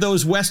 many of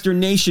those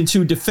Western nations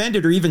who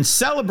defended or even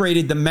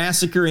celebrated the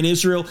massacre in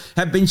Israel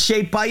have been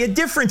shaped by a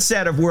different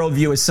set of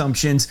worldview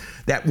assumptions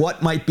that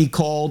what might be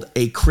called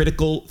a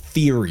critical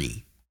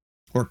theory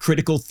or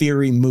critical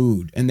theory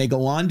mood. And they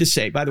go on to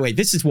say, by the way,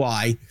 this is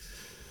why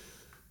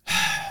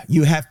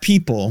you have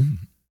people,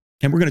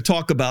 and we're going to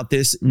talk about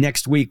this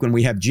next week when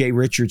we have Jay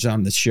Richards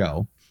on the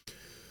show.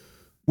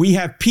 We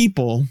have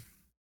people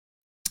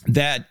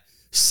that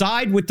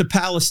side with the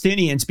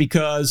Palestinians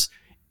because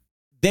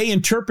they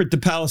interpret the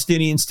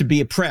Palestinians to be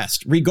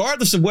oppressed.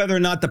 Regardless of whether or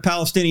not the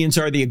Palestinians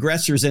are the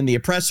aggressors and the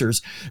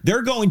oppressors,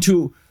 they're going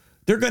to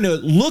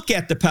look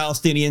at the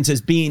Palestinians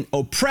as being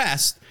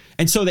oppressed,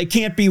 and so they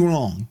can't be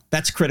wrong.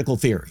 That's critical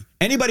theory.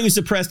 Anybody who's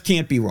oppressed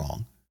can't be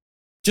wrong.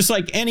 Just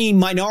like any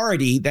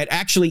minority that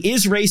actually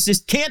is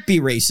racist can't be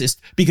racist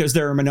because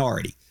they're a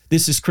minority.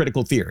 This is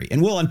critical theory.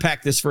 And we'll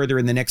unpack this further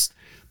in the next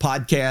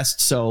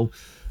podcast, so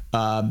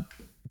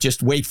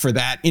just wait for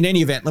that. In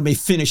any event, let me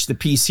finish the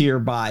piece here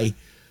by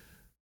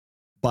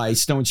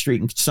Stone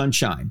Street and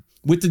Sunshine.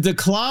 With the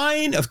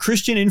decline of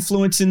Christian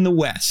influence in the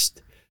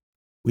West,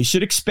 we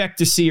should expect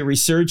to see a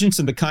resurgence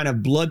of the kind of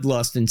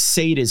bloodlust and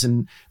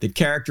sadism that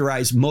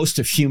characterize most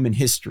of human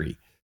history.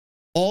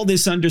 All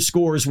this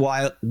underscores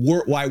why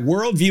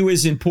worldview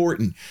is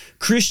important.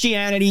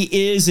 Christianity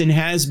is and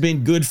has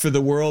been good for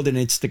the world, and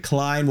its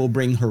decline will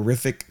bring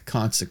horrific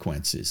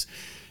consequences.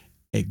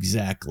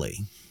 Exactly.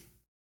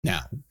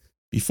 Now,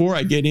 before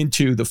I get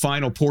into the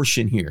final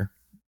portion here,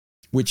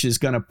 which is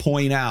going to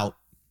point out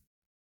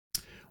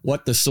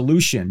what the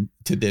solution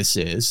to this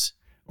is,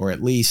 or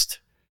at least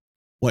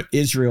what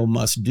Israel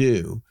must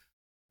do,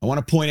 I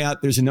want to point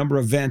out there's a number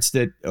of events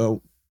that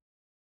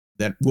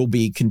we'll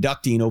be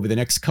conducting over the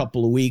next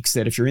couple of weeks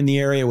that if you're in the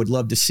area, I would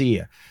love to see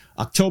you.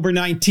 October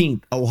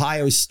 19th,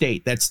 Ohio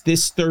State. That's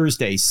this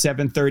Thursday,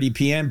 7:30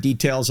 p.m.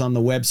 Details on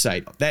the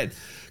website. That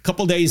a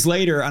couple days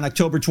later, on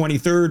October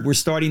 23rd, we're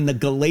starting the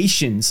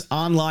Galatians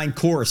online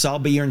course. I'll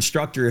be your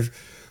instructor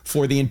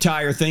for the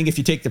entire thing. If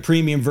you take the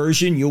premium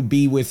version, you'll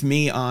be with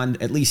me on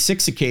at least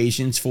 6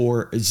 occasions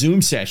for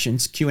Zoom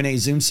sessions, Q&A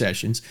Zoom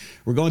sessions.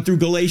 We're going through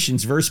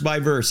Galatians verse by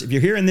verse. If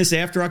you're hearing this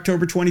after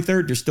October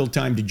 23rd, there's still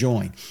time to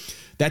join.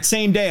 That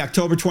same day,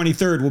 October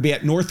 23rd, we'll be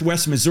at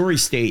Northwest Missouri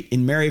State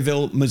in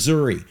Maryville,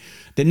 Missouri.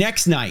 The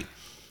next night,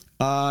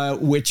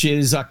 which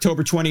is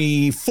October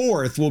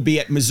 24th, we'll be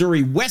at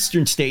Missouri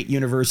Western State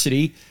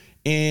University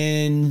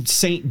in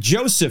St.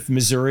 Joseph,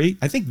 Missouri.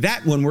 I think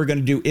that one we're going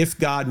to do If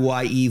God,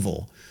 Why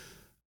Evil?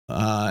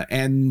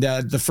 And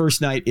the first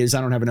night is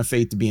I Don't Have Enough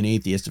Faith to Be an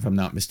Atheist, if I'm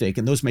not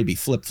mistaken. Those may be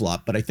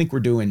flip-flop, but I think we're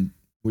doing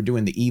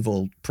the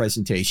evil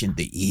presentation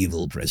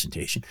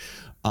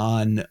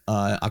on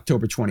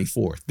October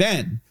 24th.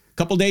 Then, a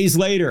couple days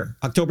later,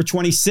 October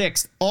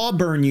 26th,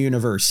 Auburn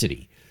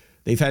University.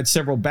 They've had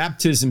several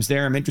baptisms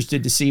there. I'm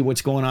interested to see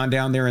what's going on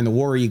down there in the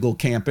War Eagle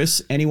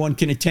campus. Anyone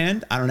can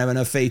attend. I Don't Have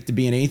Enough Faith to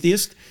Be an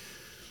Atheist.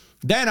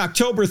 Then,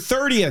 October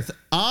 30th,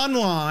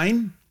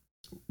 online,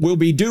 we'll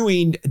be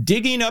doing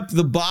Digging Up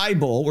the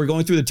Bible. We're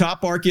going through the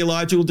top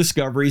archaeological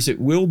discoveries. It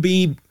will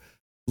be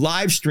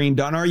live streamed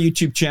on our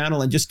YouTube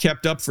channel and just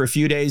kept up for a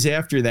few days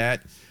after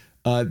that.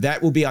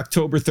 That will be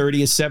October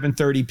 30th,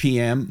 7:30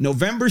 p.m.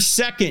 November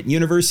 2nd,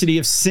 University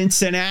of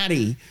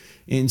Cincinnati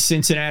in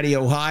Cincinnati,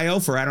 Ohio,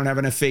 for I Don't Have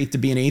Enough Faith to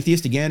Be an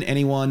Atheist. Again,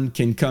 anyone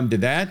can come to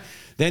that.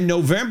 Then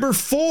November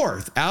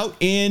 4th, out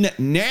in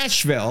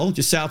Nashville,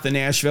 just south of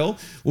Nashville,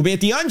 we'll be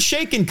at the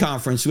Unshaken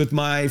Conference with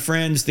my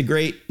friends, the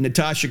great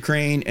Natasha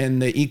Crane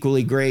and the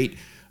equally great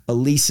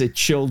Elisa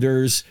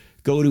Childers.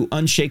 Go to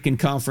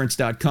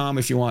unshakenconference.com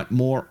if you want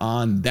more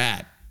on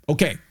that.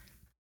 Okay,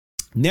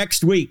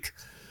 next week,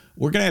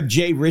 we're going to have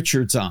Jay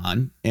Richards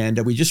on, and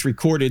we just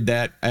recorded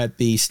that at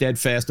the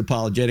Steadfast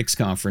Apologetics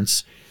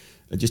Conference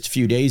just a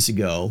few days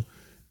ago.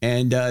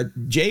 And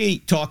Jay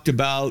talked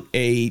about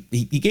he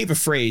gave a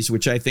phrase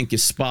which I think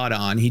is spot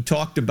on. He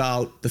talked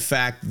about the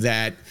fact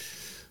that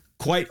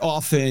quite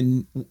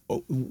often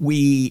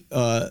we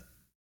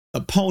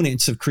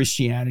opponents of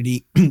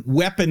Christianity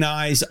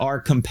weaponize our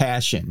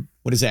compassion.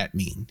 What does that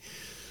mean?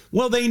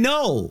 Well, they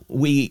know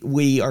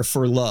we are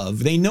for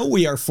love. They know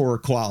we are for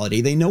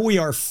equality. They know we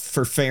are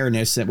for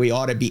fairness, that we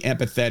ought to be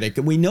empathetic.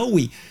 And we know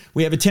we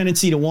have a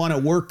tendency to want to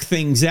work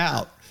things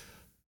out.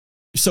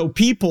 So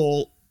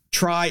people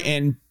try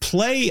and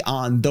play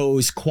on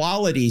those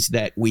qualities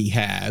that we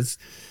have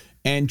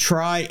and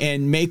try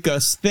and make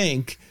us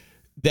think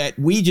that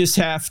we just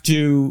have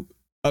to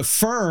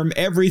affirm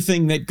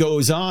everything that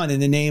goes on in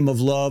the name of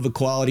love,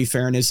 equality,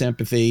 fairness,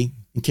 empathy.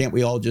 And can't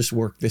we all just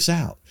work this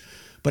out?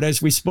 But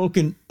as we've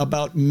spoken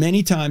about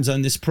many times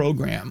on this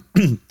program,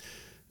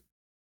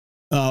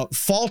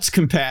 false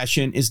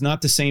compassion is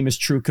not the same as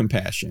true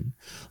compassion.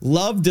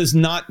 Love does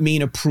not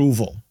mean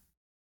approval.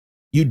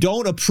 You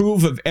don't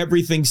approve of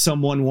everything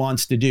someone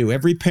wants to do.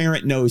 Every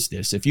parent knows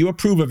this. If you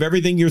approve of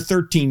everything your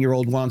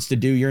 13-year-old wants to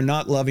do, you're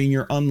not loving,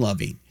 you're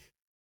unloving.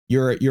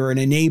 You're an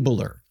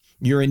enabler.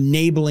 You're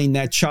enabling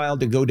that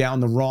child to go down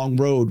the wrong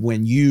road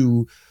when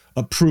you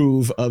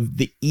approve of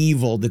the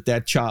evil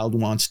that child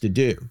wants to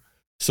do.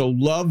 So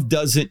love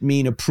doesn't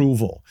mean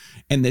approval.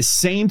 And the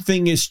same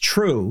thing is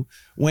true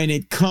when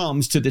it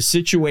comes to the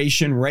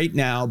situation right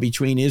now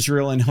between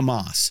Israel and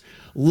Hamas.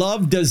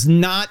 Love does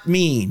not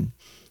mean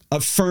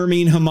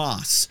affirming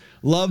Hamas.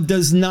 Love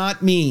does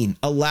not mean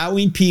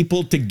allowing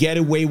people to get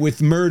away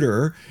with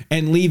murder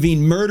and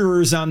leaving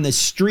murderers on the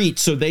street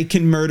so they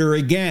can murder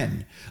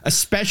again,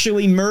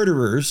 especially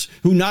murderers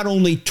who not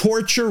only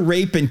torture,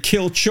 rape, and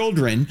kill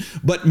children,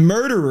 but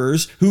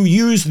murderers who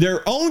use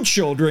their own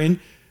children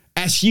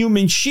as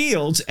human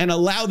shields and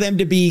allow them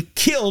to be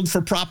killed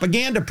for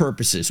propaganda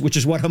purposes, which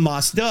is what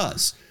Hamas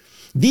does.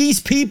 These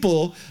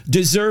people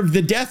deserve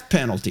the death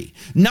penalty,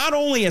 not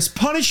only as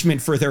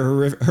punishment for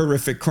their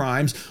horrific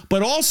crimes,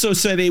 but also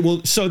so they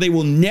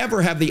will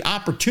never have the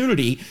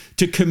opportunity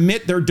to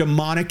commit their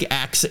demonic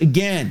acts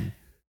again.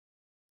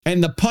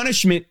 And the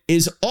punishment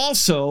is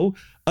also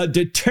a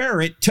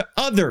deterrent to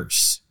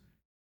others.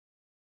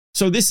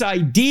 So this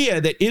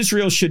idea that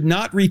Israel should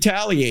not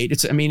retaliate,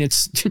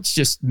 it's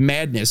just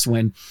madness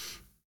when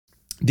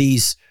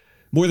these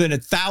more than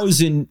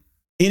 1,000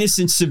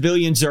 innocent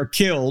civilians are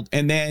killed,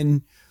 and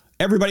then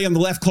everybody on the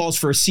left calls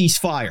for a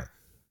ceasefire.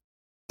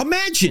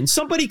 Imagine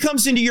somebody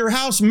comes into your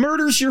house,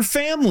 murders your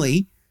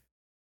family,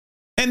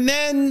 and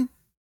then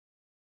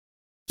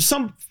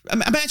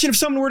imagine if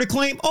someone were to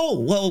claim, oh,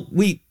 well,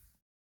 we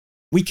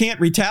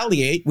can't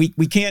retaliate.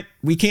 We can't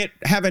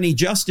have any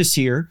justice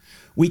here.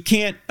 We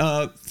can't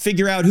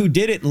figure out who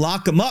did it and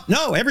lock them up.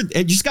 No,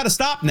 you just got to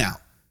stop now.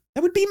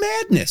 That would be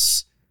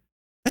madness.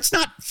 That's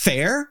not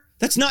fair.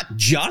 That's not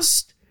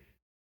just.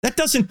 That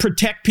doesn't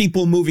protect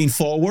people moving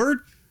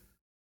forward.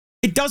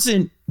 It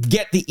doesn't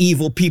get the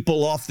evil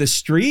people off the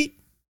street.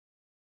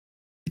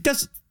 It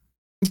doesn't.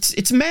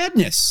 It's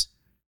madness.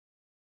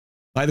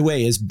 By the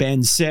way, as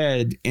Ben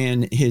said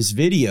in his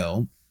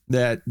video,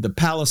 that the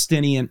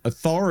Palestinian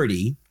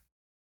Authority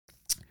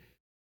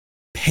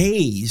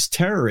pays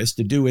terrorists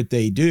to do what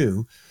they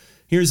do.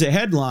 Here's a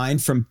headline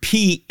from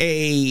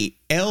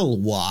PAL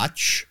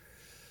Watch.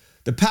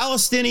 The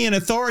Palestinian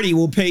Authority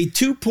will pay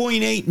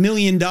 $2.8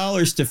 million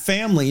to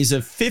families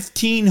of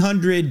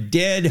 1,500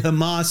 dead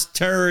Hamas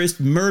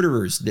terrorist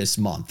murderers this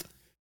month.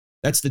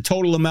 That's the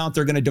total amount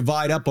they're going to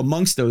divide up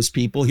amongst those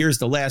people. Here's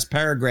the last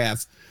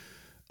paragraph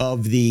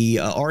of the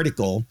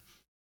article.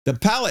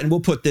 And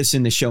we'll put this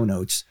in the show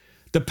notes.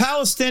 The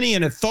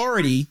Palestinian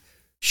Authority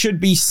should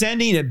be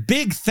sending a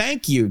big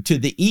thank you to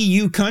the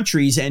EU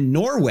countries and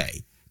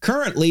Norway,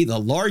 currently the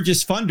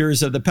largest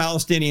funders of the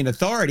Palestinian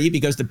Authority,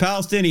 because the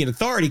Palestinian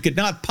Authority could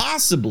not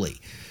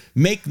possibly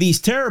make these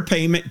terror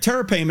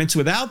payments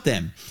without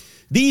them.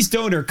 These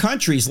donor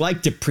countries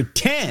like to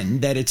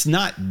pretend that it's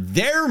not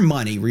their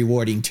money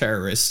rewarding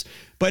terrorists,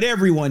 but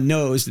everyone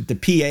knows that the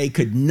PA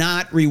could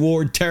not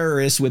reward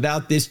terrorists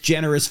without this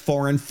generous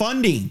foreign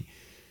funding.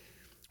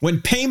 When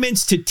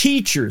payments to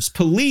teachers,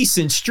 police,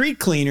 and street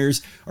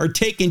cleaners are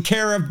taken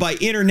care of by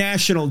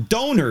international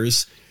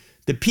donors,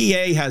 the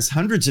PA has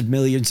hundreds of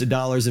millions of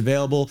dollars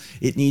available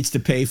it needs to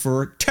pay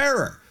for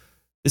terror.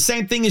 The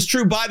same thing is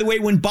true, by the way,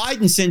 when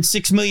Biden sent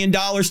 $6 million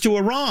to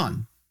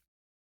Iran.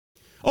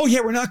 Oh, yeah,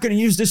 we're not going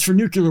to use this for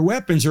nuclear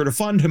weapons or to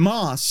fund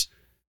Hamas.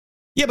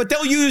 Yeah, but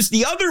they'll use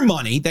the other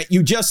money that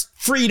you just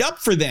freed up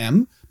for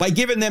them by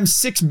giving them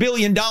 $6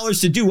 billion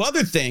to do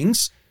other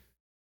things.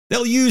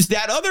 They'll use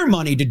that other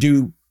money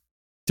to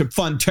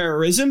fund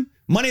terrorism,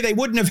 money they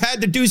wouldn't have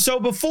had to do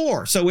so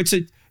before. So it's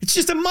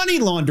just a money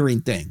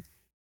laundering thing.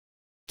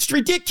 It's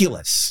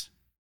ridiculous.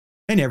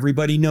 And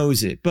everybody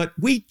knows it, but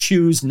we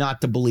choose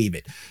not to believe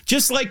it.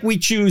 Just like we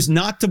choose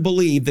not to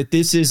believe that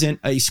this isn't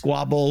a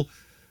squabble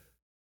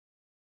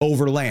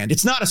over land.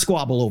 It's not a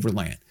squabble over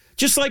land.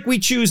 Just like we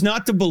choose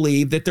not to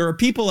believe that there are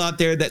people out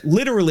there that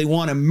literally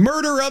want to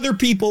murder other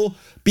people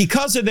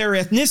because of their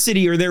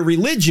ethnicity or their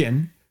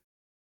religion.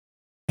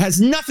 Has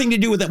nothing to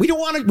do with that.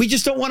 We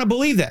just don't want to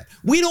believe that.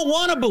 We don't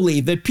want to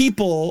believe that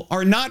people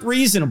are not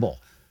reasonable.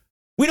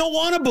 We don't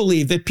want to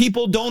believe that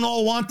people don't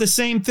all want the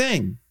same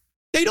thing.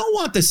 They don't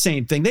want the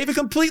same thing. They have a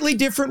completely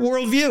different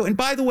worldview. And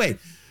by the way,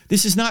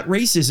 this is not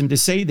racism to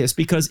say this,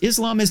 because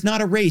Islam is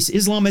not a race.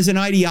 Islam is an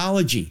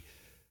ideology.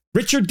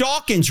 Richard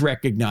Dawkins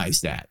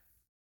recognized that.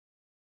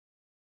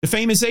 The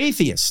famous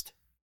atheist.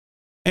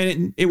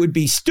 And it would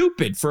be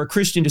stupid for a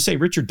Christian to say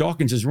Richard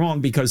Dawkins is wrong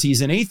because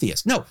he's an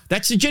atheist. No,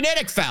 that's a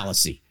genetic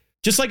fallacy.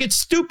 Just like it's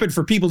stupid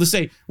for people to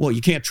say, well,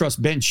 you can't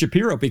trust Ben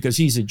Shapiro because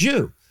he's a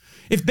Jew.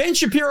 If Ben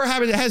Shapiro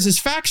has his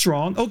facts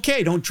wrong,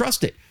 okay, don't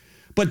trust it.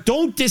 But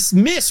don't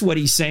dismiss what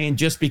he's saying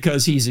just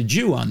because he's a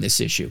Jew on this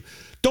issue.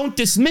 Don't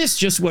dismiss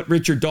just what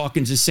Richard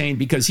Dawkins is saying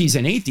because he's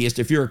an atheist.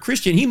 If you're a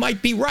Christian, he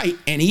might be right,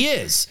 and he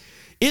is.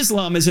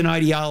 Islam is an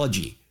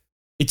ideology.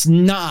 It's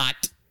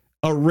not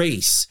a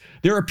race.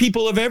 There are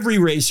people of every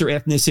race or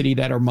ethnicity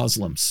that are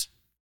Muslims.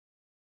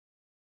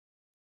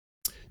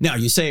 Now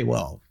you say,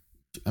 well,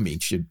 I mean,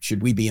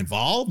 should we be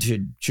involved?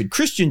 Should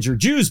Christians or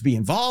Jews be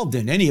involved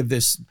in any of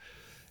this,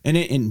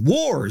 in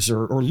wars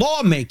or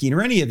lawmaking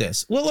or any of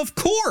this? Well, of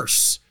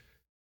course.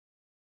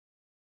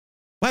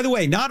 By the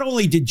way, not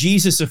only did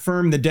Jesus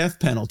affirm the death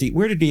penalty,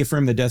 where did he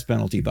affirm the death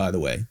penalty, by the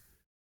way?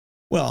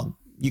 Well,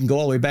 you can go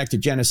all the way back to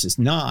Genesis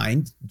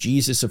 9.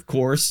 Jesus, of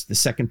course, the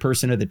second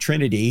person of the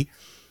Trinity,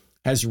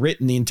 has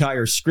written the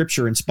entire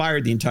scripture,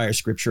 inspired the entire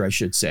scripture, I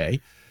should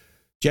say.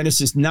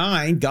 Genesis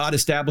 9, God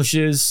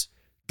establishes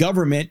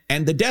government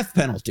and the death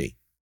penalty.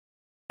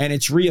 And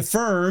it's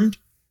reaffirmed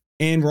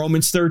in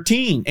Romans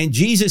 13. And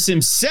Jesus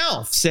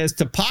himself says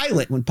to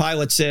Pilate, when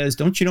Pilate says,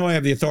 don't you know I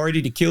have the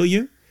authority to kill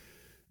you?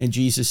 And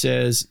Jesus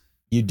says,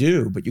 you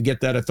do, but you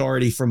get that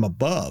authority from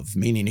above,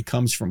 meaning it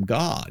comes from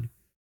God.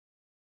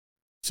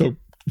 So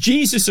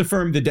Jesus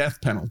affirmed the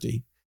death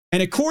penalty.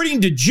 And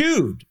according to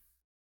Jude,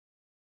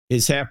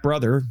 his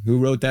half-brother, who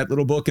wrote that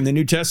little book in the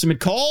New Testament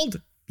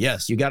called,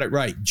 yes, you got it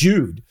right,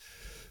 Jude,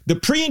 the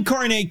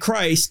pre-incarnate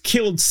Christ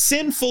killed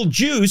sinful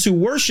Jews who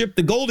worshiped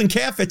the golden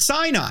calf at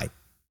Sinai.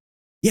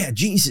 Yeah,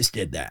 Jesus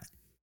did that.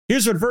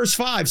 Here's what verse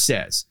 5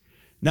 says.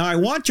 Now, I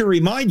want to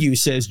remind you,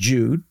 says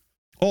Jude,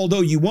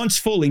 although you once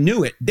fully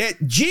knew it,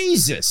 that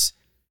Jesus,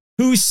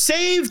 who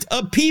saved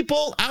a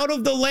people out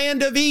of the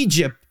land of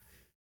Egypt,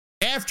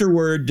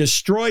 afterward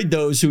destroyed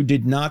those who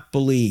did not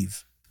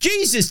believe.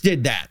 Jesus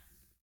did that.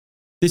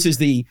 This is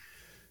the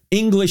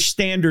English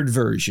Standard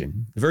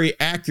Version, a very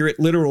accurate,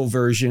 literal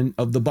version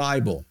of the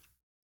Bible.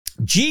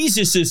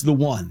 Jesus is the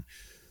one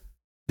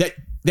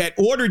that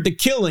ordered the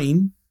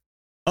killing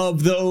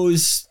of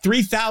those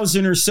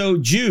 3,000 or so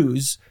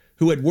Jews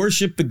who had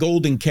worshiped the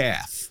golden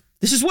calf.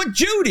 This is what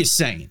Jude is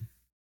saying.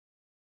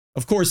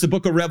 Of course, the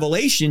book of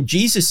Revelation,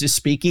 Jesus is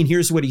speaking.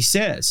 Here's what he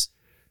says.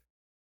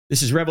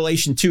 This is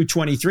Revelation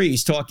 2:23.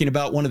 He's talking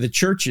about one of the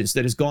churches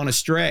that has gone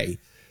astray.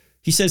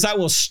 He says, I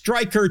will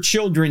strike her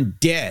children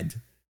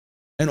dead,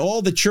 and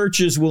all the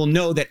churches will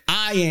know that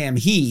I am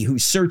he who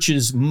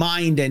searches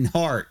mind and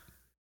heart,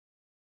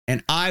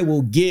 and I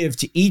will give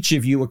to each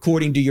of you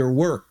according to your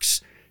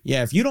works.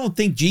 Yeah, if you don't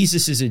think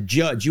Jesus is a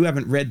judge, you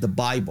haven't read the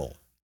Bible.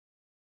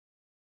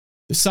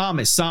 The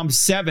psalmist, Psalm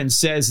 7,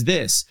 says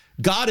this,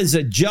 God is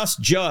a just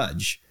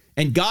judge,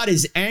 and God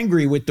is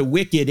angry with the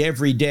wicked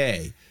every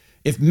day.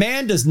 If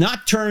man does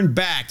not turn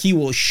back, he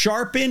will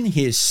sharpen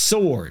his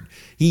sword.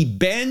 He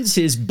bends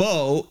his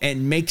bow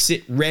and makes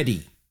it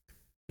ready.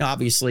 Now,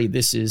 obviously,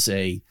 this is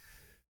an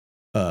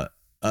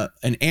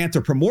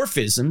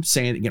anthropomorphism,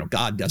 saying that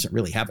God doesn't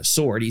really have a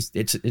sword.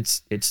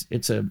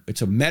 It's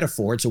a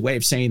metaphor. It's a way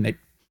of saying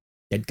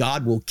that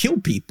God will kill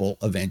people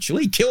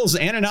eventually. He kills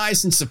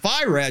Ananias and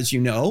Sapphira, as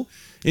you know,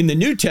 in the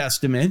New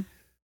Testament.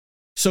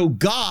 So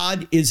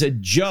God is a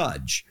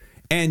judge,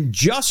 and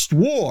just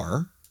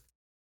war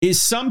is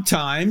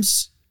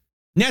sometimes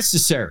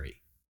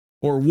necessary,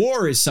 or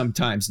war is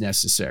sometimes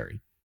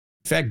necessary.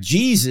 In fact,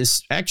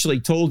 Jesus actually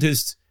told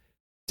his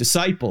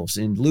disciples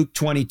in Luke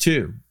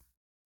 22,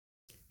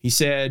 he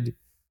said,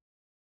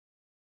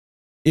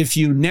 if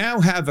you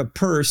now have a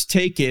purse,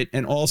 take it,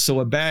 and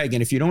also a bag.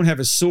 And if you don't have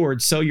a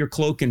sword, sell your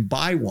cloak and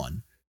buy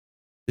one.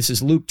 This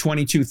is Luke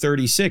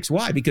 22:36.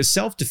 Why? Because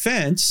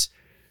self-defense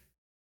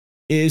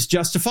is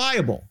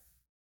justifiable.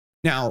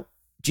 Now,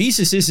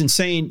 Jesus isn't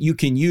saying you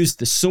can use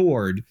the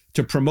sword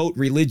to promote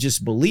religious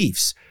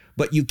beliefs,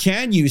 but you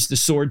can use the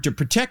sword to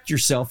protect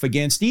yourself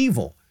against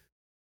evil.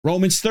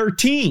 Romans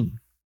 13.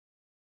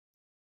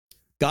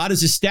 God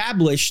has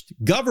established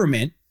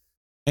government,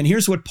 and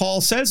here's what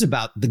Paul says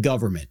about the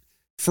government.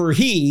 For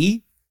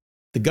he,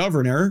 the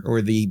governor, or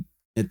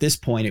at this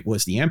point it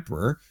was the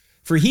emperor,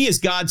 for he is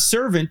God's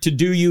servant to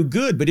do you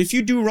good. But if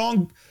you do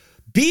wrong,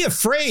 be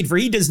afraid, for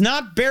he does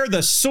not bear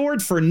the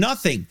sword for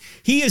nothing.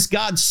 He is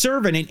God's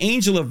servant, an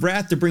angel of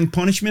wrath to bring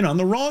punishment on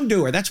the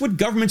wrongdoer. That's what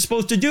government's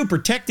supposed to do,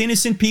 protect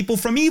innocent people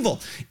from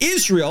evil.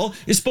 Israel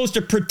is supposed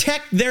to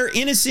protect their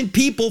innocent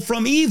people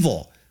from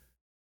evil.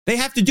 They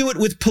have to do it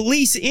with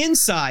police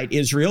inside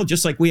Israel,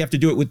 just like we have to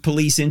do it with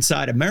police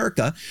inside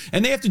America.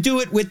 And they have to do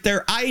it with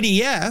their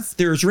IDF,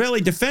 their Israeli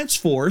Defense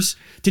Force,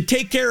 to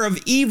take care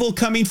of evil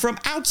coming from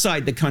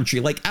outside the country,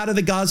 like out of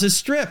the Gaza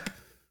Strip.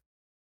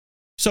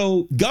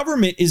 So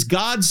government is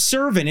God's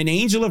servant, an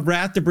angel of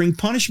wrath to bring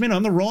punishment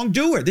on the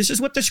wrongdoer. This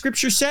is what the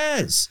scripture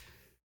says.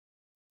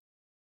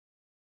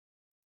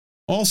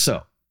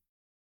 Also,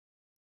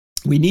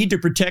 we need to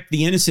protect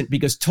the innocent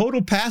because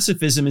total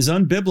pacifism is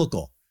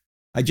unbiblical.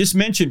 I just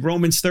mentioned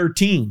Romans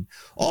 13.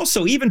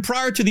 Also, even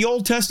prior to the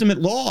Old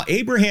Testament law,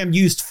 Abraham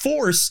used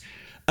force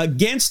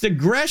against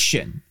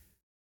aggression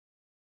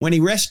when he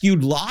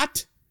rescued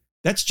Lot.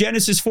 That's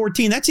Genesis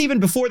 14. That's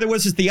even before there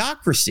was a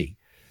theocracy.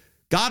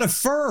 God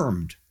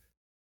affirmed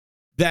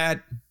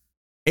that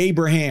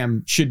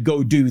Abraham should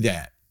go do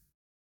that.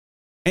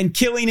 And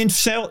killing in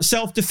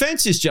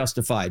self-defense is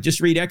justified. Just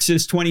read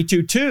Exodus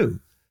 22:2.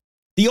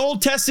 The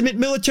Old Testament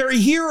military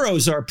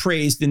heroes are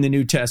praised in the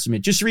New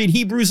Testament. Just read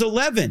Hebrews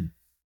 11.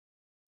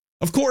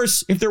 Of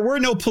course, if there were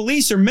no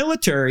police or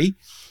military,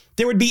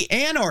 there would be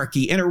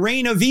anarchy and a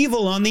reign of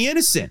evil on the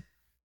innocent.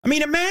 I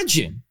mean,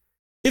 imagine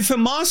if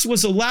Hamas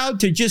was allowed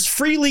to just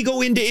freely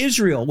go into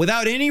Israel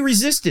without any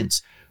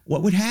resistance.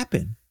 What would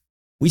happen?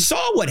 We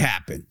saw what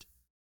happened.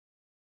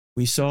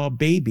 We saw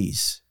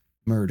babies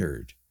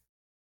murdered.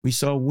 We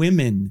saw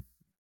women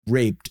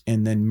raped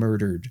and then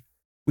murdered.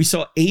 We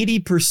saw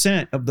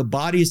 80% of the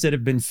bodies that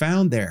have been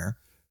found there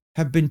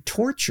have been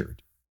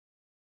tortured.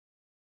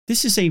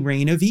 This is a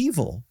reign of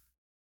evil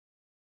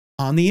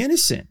on the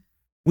innocent.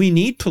 We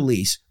need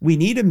police. We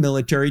need a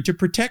military to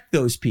protect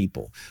those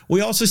people.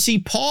 We also see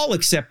Paul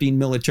accepting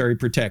military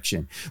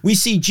protection. We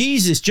see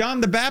Jesus,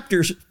 John the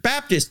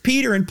Baptist,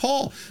 Peter, and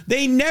Paul.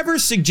 They never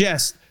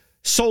suggest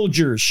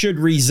soldiers should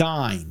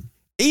resign,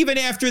 even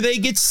after they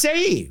get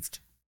saved.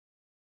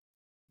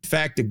 In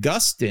fact,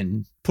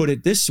 Augustine put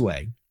it this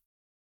way.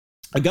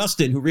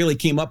 Augustine, who really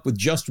came up with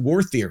just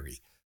war theory,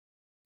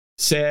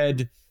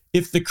 said,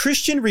 if the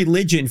Christian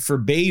religion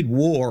forbade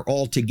war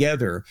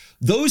altogether,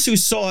 those who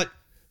sought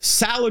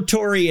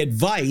salutary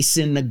advice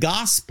in the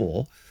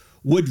gospel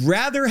would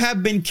rather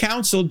have been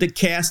counseled to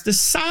cast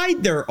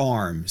aside their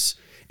arms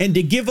and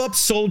to give up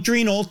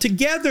soldiering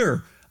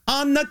altogether.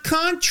 On the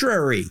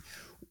contrary,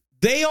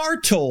 they are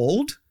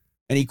told,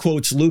 and he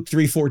quotes Luke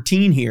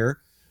 3:14 here,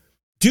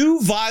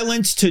 do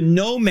violence to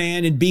no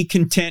man and be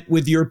content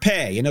with your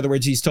pay. In other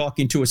words, he's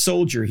talking to a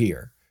soldier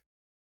here.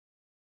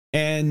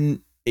 And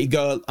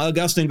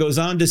Augustine goes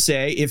on to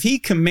say, if he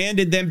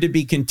commanded them to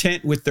be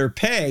content with their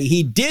pay,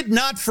 he did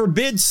not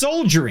forbid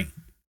soldiering,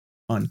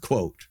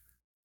 unquote.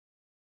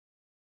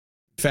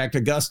 In fact,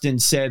 Augustine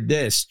said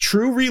this,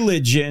 true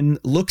religion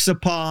looks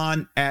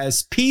upon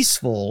as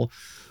peaceful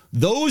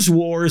those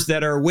wars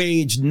that are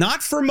waged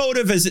not for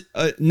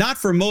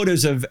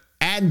motives of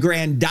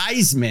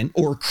aggrandizement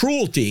or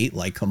cruelty,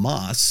 like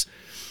Hamas,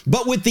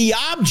 but with the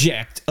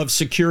object of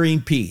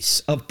securing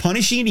peace, of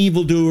punishing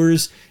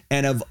evildoers,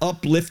 and of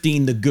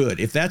uplifting the good.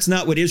 If that's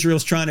not what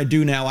Israel's trying to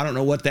do now, I don't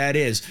know what that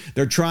is.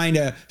 They're trying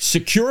to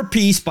secure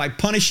peace by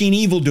punishing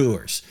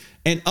evildoers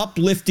and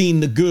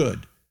uplifting the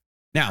good.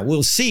 Now,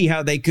 we'll see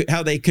how they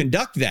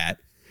conduct that,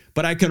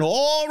 but I can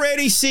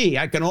already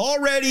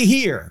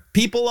hear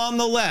people on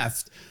the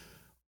left,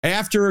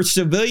 after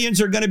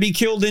civilians are going to be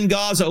killed in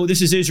Gaza, oh,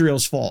 this is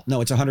Israel's fault. No,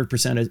 it's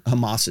 100%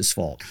 Hamas's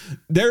fault.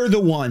 They're the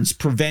ones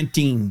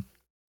preventing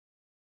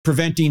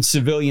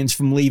civilians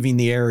from leaving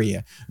the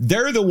area.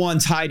 They're the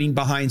ones hiding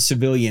behind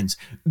civilians.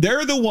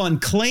 They're the one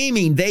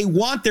claiming they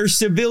want their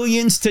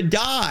civilians to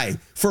die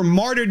for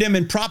martyrdom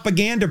and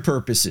propaganda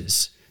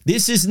purposes.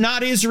 This is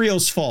not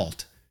Israel's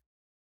fault.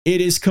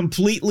 It is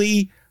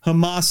completely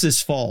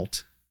Hamas's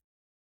fault.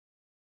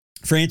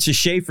 Francis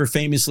Schaeffer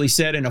famously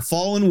said, in a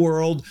fallen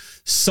world,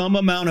 some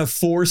amount of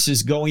force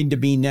is going to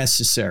be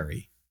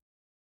necessary.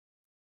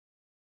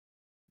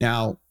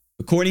 Now,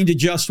 according to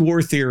just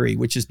war theory,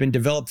 which has been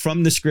developed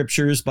from the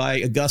scriptures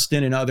by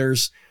Augustine and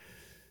others,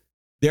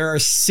 there are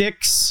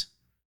six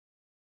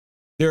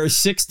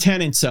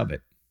tenets of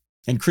it.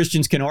 And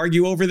Christians can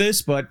argue over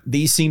this, but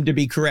these seem to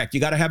be correct. You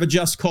got to have a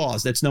just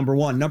cause. That's number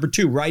one. Number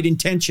two, right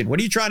intention. What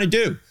are you trying to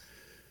do?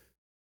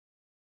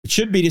 It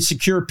should be to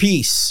secure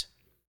peace.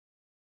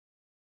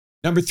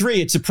 Number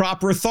three, it's a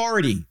proper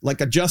authority,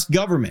 like a just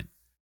government.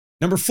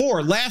 Number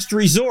four, last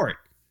resort.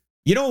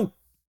 You don't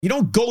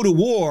go to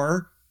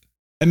war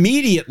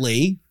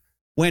immediately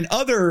when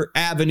other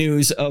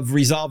avenues of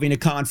resolving a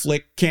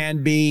conflict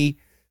can be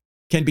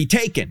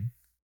taken.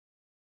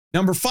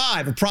 Number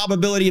five, a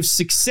probability of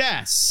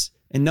success.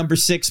 And number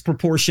six,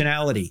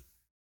 proportionality.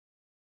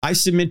 I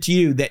submit to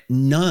you that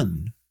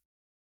none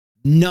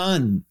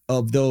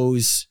of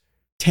those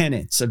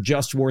tenets of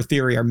just war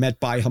theory are met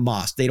by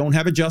Hamas. They don't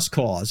have a just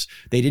cause.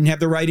 They didn't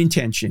have the right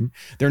intention.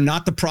 They're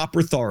not the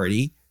proper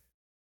authority.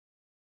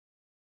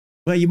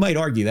 Well, you might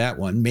argue that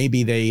one.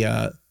 Maybe they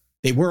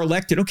were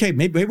elected. Okay,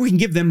 maybe we can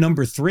give them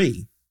number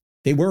three.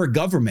 They were a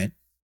government,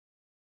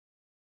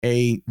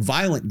 a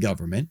violent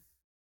government.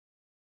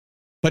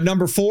 But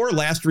number four,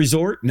 last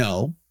resort,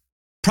 no.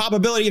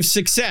 Probability of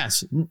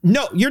success,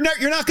 no. You're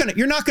not going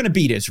to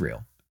beat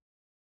Israel.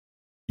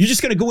 You're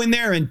just going to go in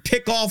there and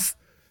pick off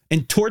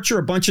and torture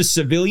a bunch of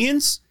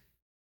civilians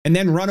and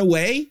then run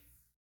away?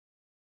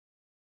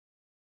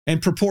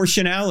 And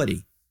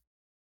proportionality.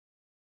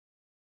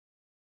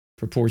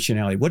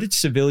 Proportionality. What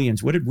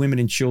did women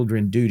and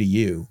children do to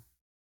you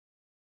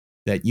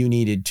that you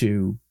needed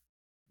to,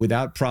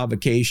 without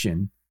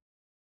provocation,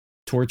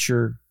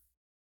 torture,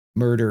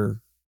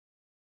 murder,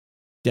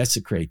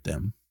 desecrate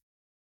them?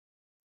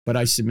 But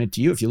I submit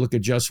to you, if you look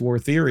at just war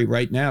theory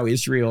right now,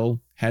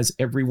 Israel has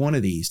every one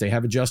of these. They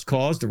have a just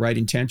cause, the right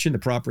intention, the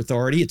proper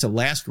authority. It's a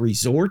last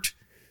resort.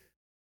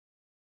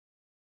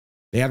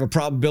 They have a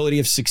probability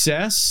of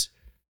success.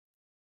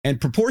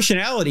 And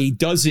proportionality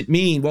doesn't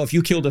mean, well, if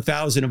you killed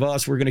 1,000 of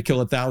us, we're going to kill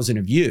 1,000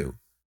 of you.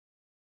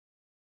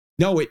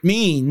 No, it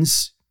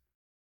means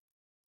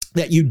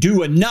that you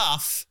do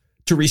enough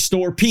to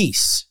restore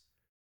peace.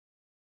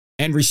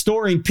 And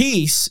restoring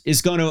peace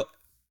is going to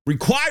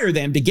require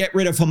them to get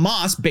rid of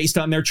Hamas based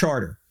on their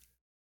charter.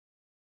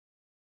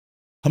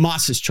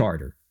 Hamas's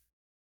charter.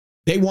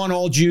 They want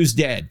all Jews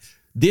dead.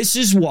 This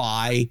is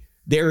why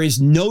there is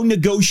no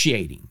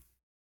negotiating.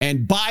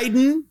 And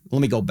Biden,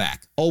 let me go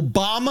back.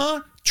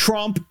 Obama,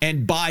 Trump,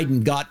 and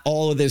Biden got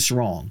all of this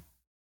wrong.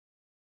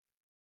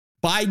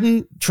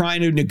 Biden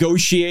trying to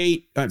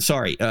negotiate,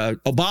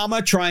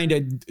 Obama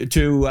trying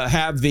to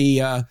have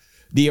the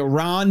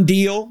Iran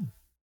deal.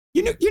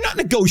 You're not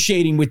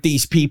negotiating with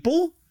these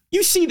people.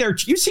 You see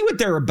what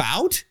they're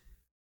about.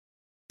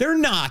 They're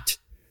not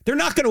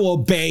going to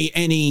obey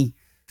any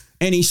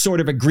any sort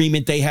of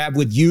agreement they have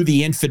with you,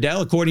 the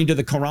infidel. According to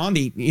the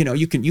Quran,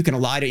 you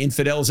can lie to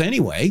infidels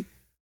anyway.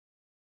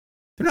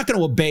 They're not going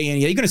to obey any.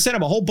 You're going to send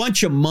them a whole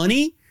bunch of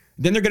money.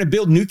 Then they're going to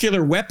build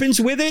nuclear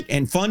weapons with it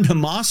and fund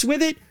Hamas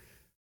with it.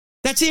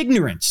 That's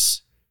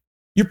ignorance.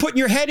 You're putting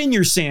your head in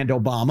your sand,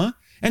 Obama.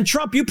 And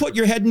Trump, you put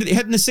your head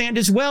in the sand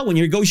as well when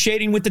you're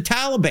negotiating with the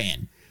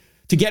Taliban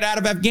to get out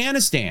of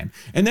Afghanistan.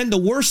 And then the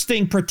worst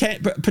thing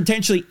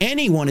potentially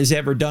anyone has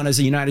ever done as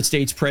a United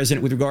States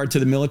president with regard to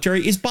the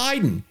military is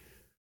Biden,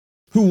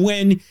 who,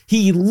 when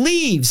he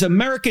leaves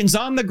Americans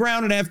on the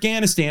ground in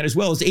Afghanistan, as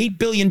well as $8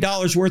 billion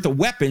worth of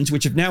weapons,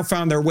 which have now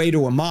found their way to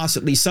Hamas,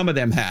 at least some of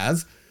them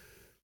have,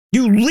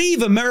 you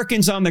leave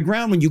Americans on the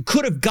ground when you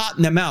could have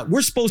gotten them out.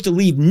 We're supposed to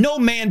leave no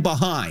man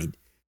behind.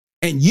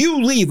 And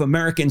you leave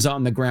Americans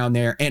on the ground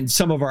there and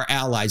some of our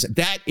allies.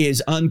 That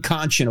is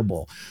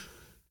unconscionable.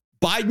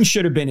 Biden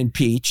should have been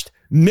impeached.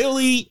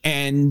 Milley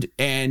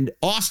and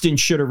Austin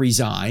should have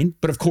resigned.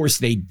 But of course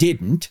they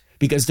didn't,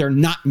 because they're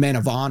not men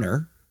of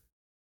honor.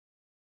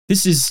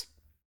 This is,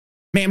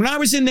 man, when I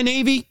was in the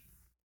Navy,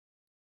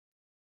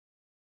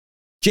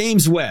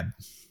 James Webb,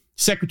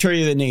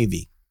 Secretary of the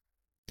Navy,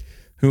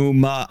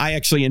 whom I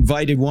actually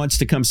invited once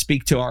to come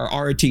speak to our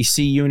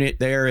ROTC unit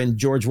there in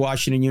George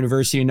Washington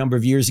University a number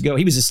of years ago.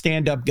 He was a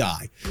stand-up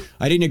guy.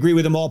 I didn't agree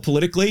with him all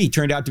politically. He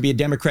turned out to be a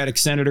Democratic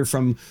senator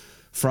from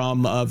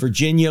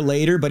Virginia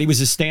later, but he was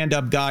a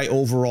stand-up guy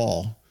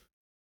overall.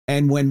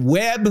 And when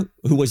Webb,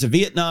 who was a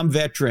Vietnam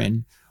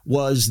veteran,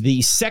 was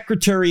the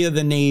Secretary of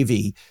the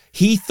Navy,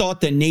 he thought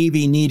the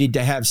Navy needed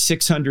to have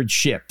 600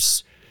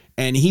 ships.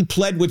 And he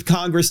pled with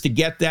Congress to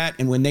get that.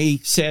 And when they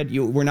said,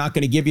 we're not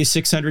going to give you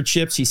 600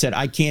 ships, he said,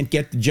 I can't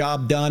get the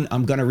job done.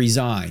 I'm going to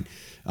resign.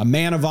 A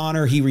man of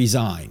honor, he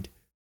resigned.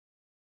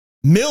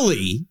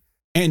 Milley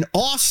and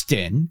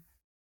Austin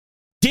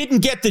didn't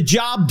get the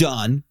job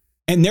done,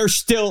 and they're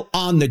still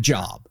on the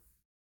job.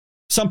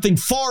 Something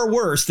far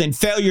worse than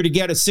failure to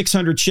get a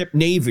 600-ship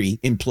Navy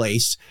in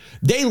place.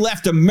 They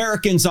left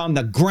Americans on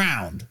the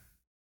ground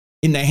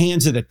in the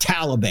hands of the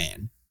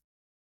Taliban.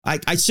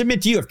 I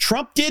submit to you, if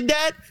Trump did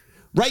that,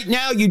 right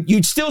now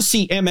you'd still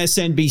see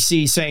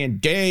MSNBC saying,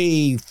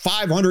 day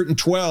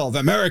 512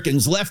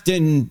 Americans left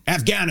in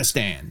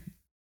Afghanistan.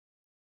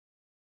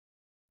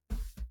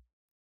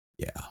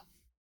 Yeah.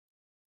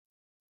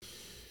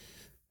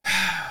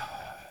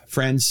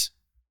 Friends,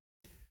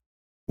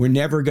 we're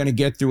never going to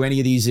get through any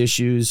of these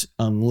issues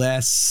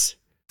unless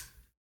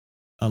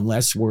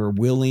we're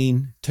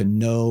willing to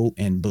know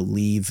and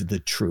believe the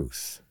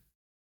truth.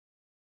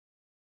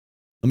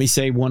 Let me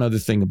say one other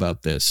thing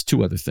about this,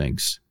 two other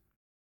things.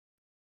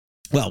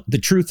 Well, the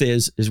truth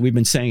is, as we've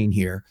been saying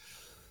here,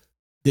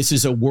 this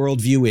is a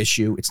worldview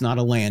issue. It's not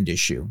a land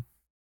issue.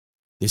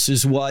 This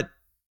is what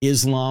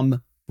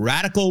Islam,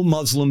 radical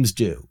Muslims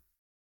do.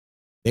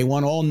 They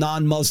want all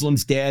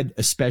non-Muslims dead,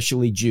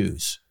 especially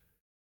Jews.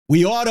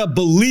 We ought to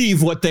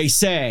believe what they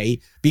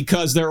say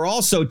because they're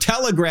also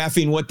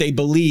telegraphing what they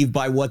believe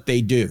by what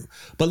they do.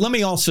 But let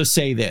me also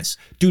say this.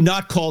 Do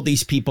not call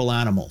these people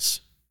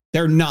animals.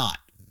 They're not.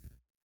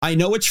 I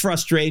know it's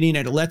frustrating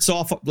and it lets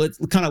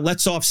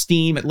off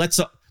steam. It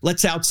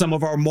lets out some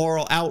of our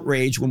moral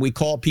outrage when we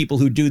call people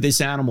who do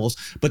this animals,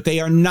 but they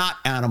are not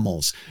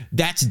animals.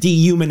 That's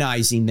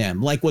dehumanizing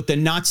them, like what the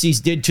Nazis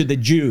did to the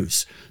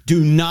Jews.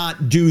 Do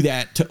not do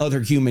that to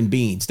other human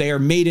beings. They are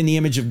made in the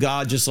image of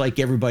God just like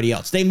everybody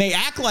else. They may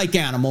act like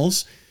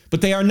animals,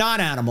 but they are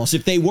not animals.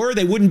 If they were,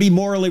 they wouldn't be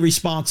morally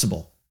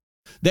responsible.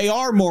 They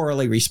are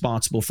morally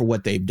responsible for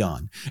what they've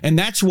done. And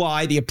that's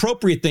why the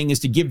appropriate thing is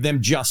to give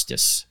them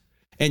justice.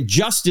 And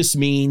justice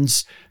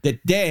means that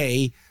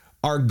they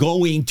are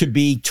going to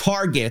be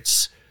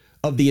targets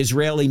of the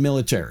Israeli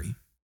military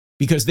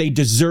because they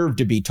deserve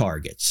to be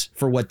targets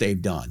for what they've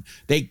done.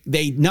 They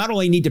not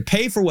only need to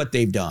pay for what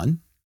they've done,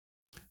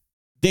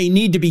 they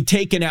need to be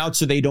taken out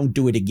so they don't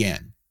do it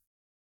again.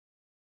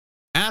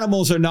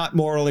 Animals are not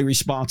morally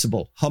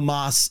responsible.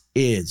 Hamas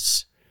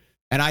is.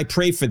 And I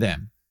pray for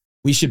them.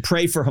 We should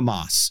pray for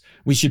Hamas.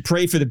 We should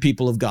pray for the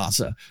people of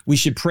Gaza. We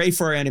should pray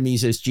for our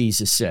enemies, as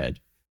Jesus said.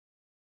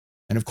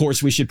 And of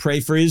course, we should pray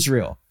for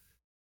Israel.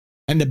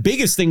 And the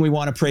biggest thing we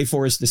want to pray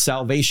for is the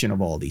salvation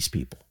of all these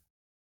people,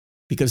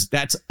 because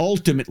that's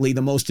ultimately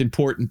the most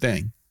important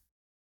thing,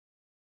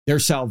 their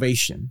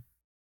salvation.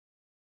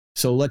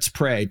 So let's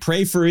pray.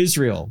 Pray for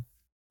Israel,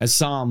 as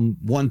Psalm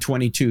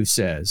 122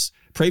 says.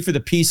 Pray for the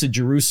peace of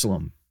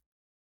Jerusalem.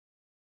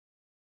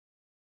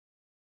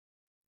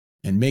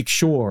 And make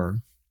sure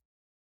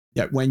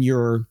that when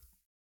you're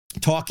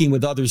talking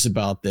with others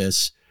about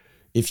this,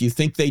 if you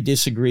think they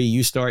disagree,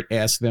 you start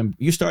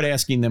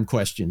asking them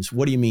questions.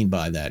 What do you mean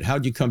by that?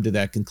 How'd you come to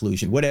that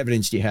conclusion? What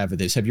evidence do you have of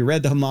this? Have you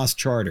read the Hamas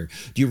charter?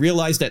 Do you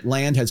realize that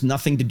land has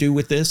nothing to do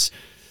with this?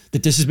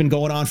 That this has been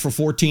going on for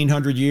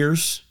 1,400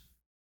 years?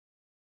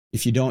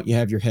 If you don't, you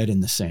have your head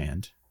in the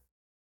sand.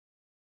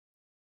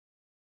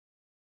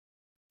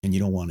 And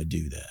you don't want to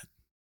do that.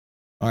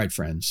 All right,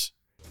 friends.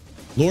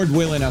 Lord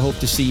willing, I hope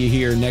to see you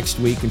here next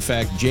week. In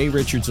fact, Jay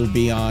Richards will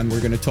be on.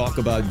 We're going to talk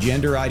about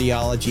gender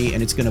ideology,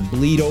 and it's going to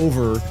bleed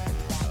over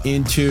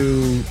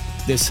into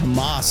this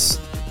Hamas,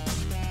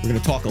 we're going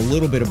to talk a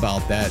little bit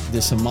about that,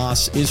 this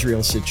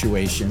Hamas-Israel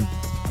situation.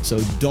 So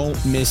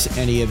don't miss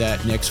any of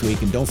that next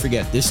week. And don't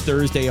forget, this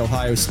Thursday,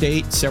 Ohio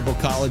State, several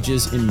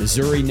colleges in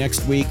Missouri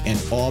next week,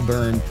 and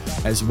Auburn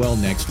as well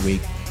next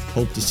week.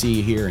 Hope to see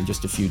you here in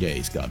just a few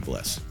days. God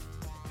bless.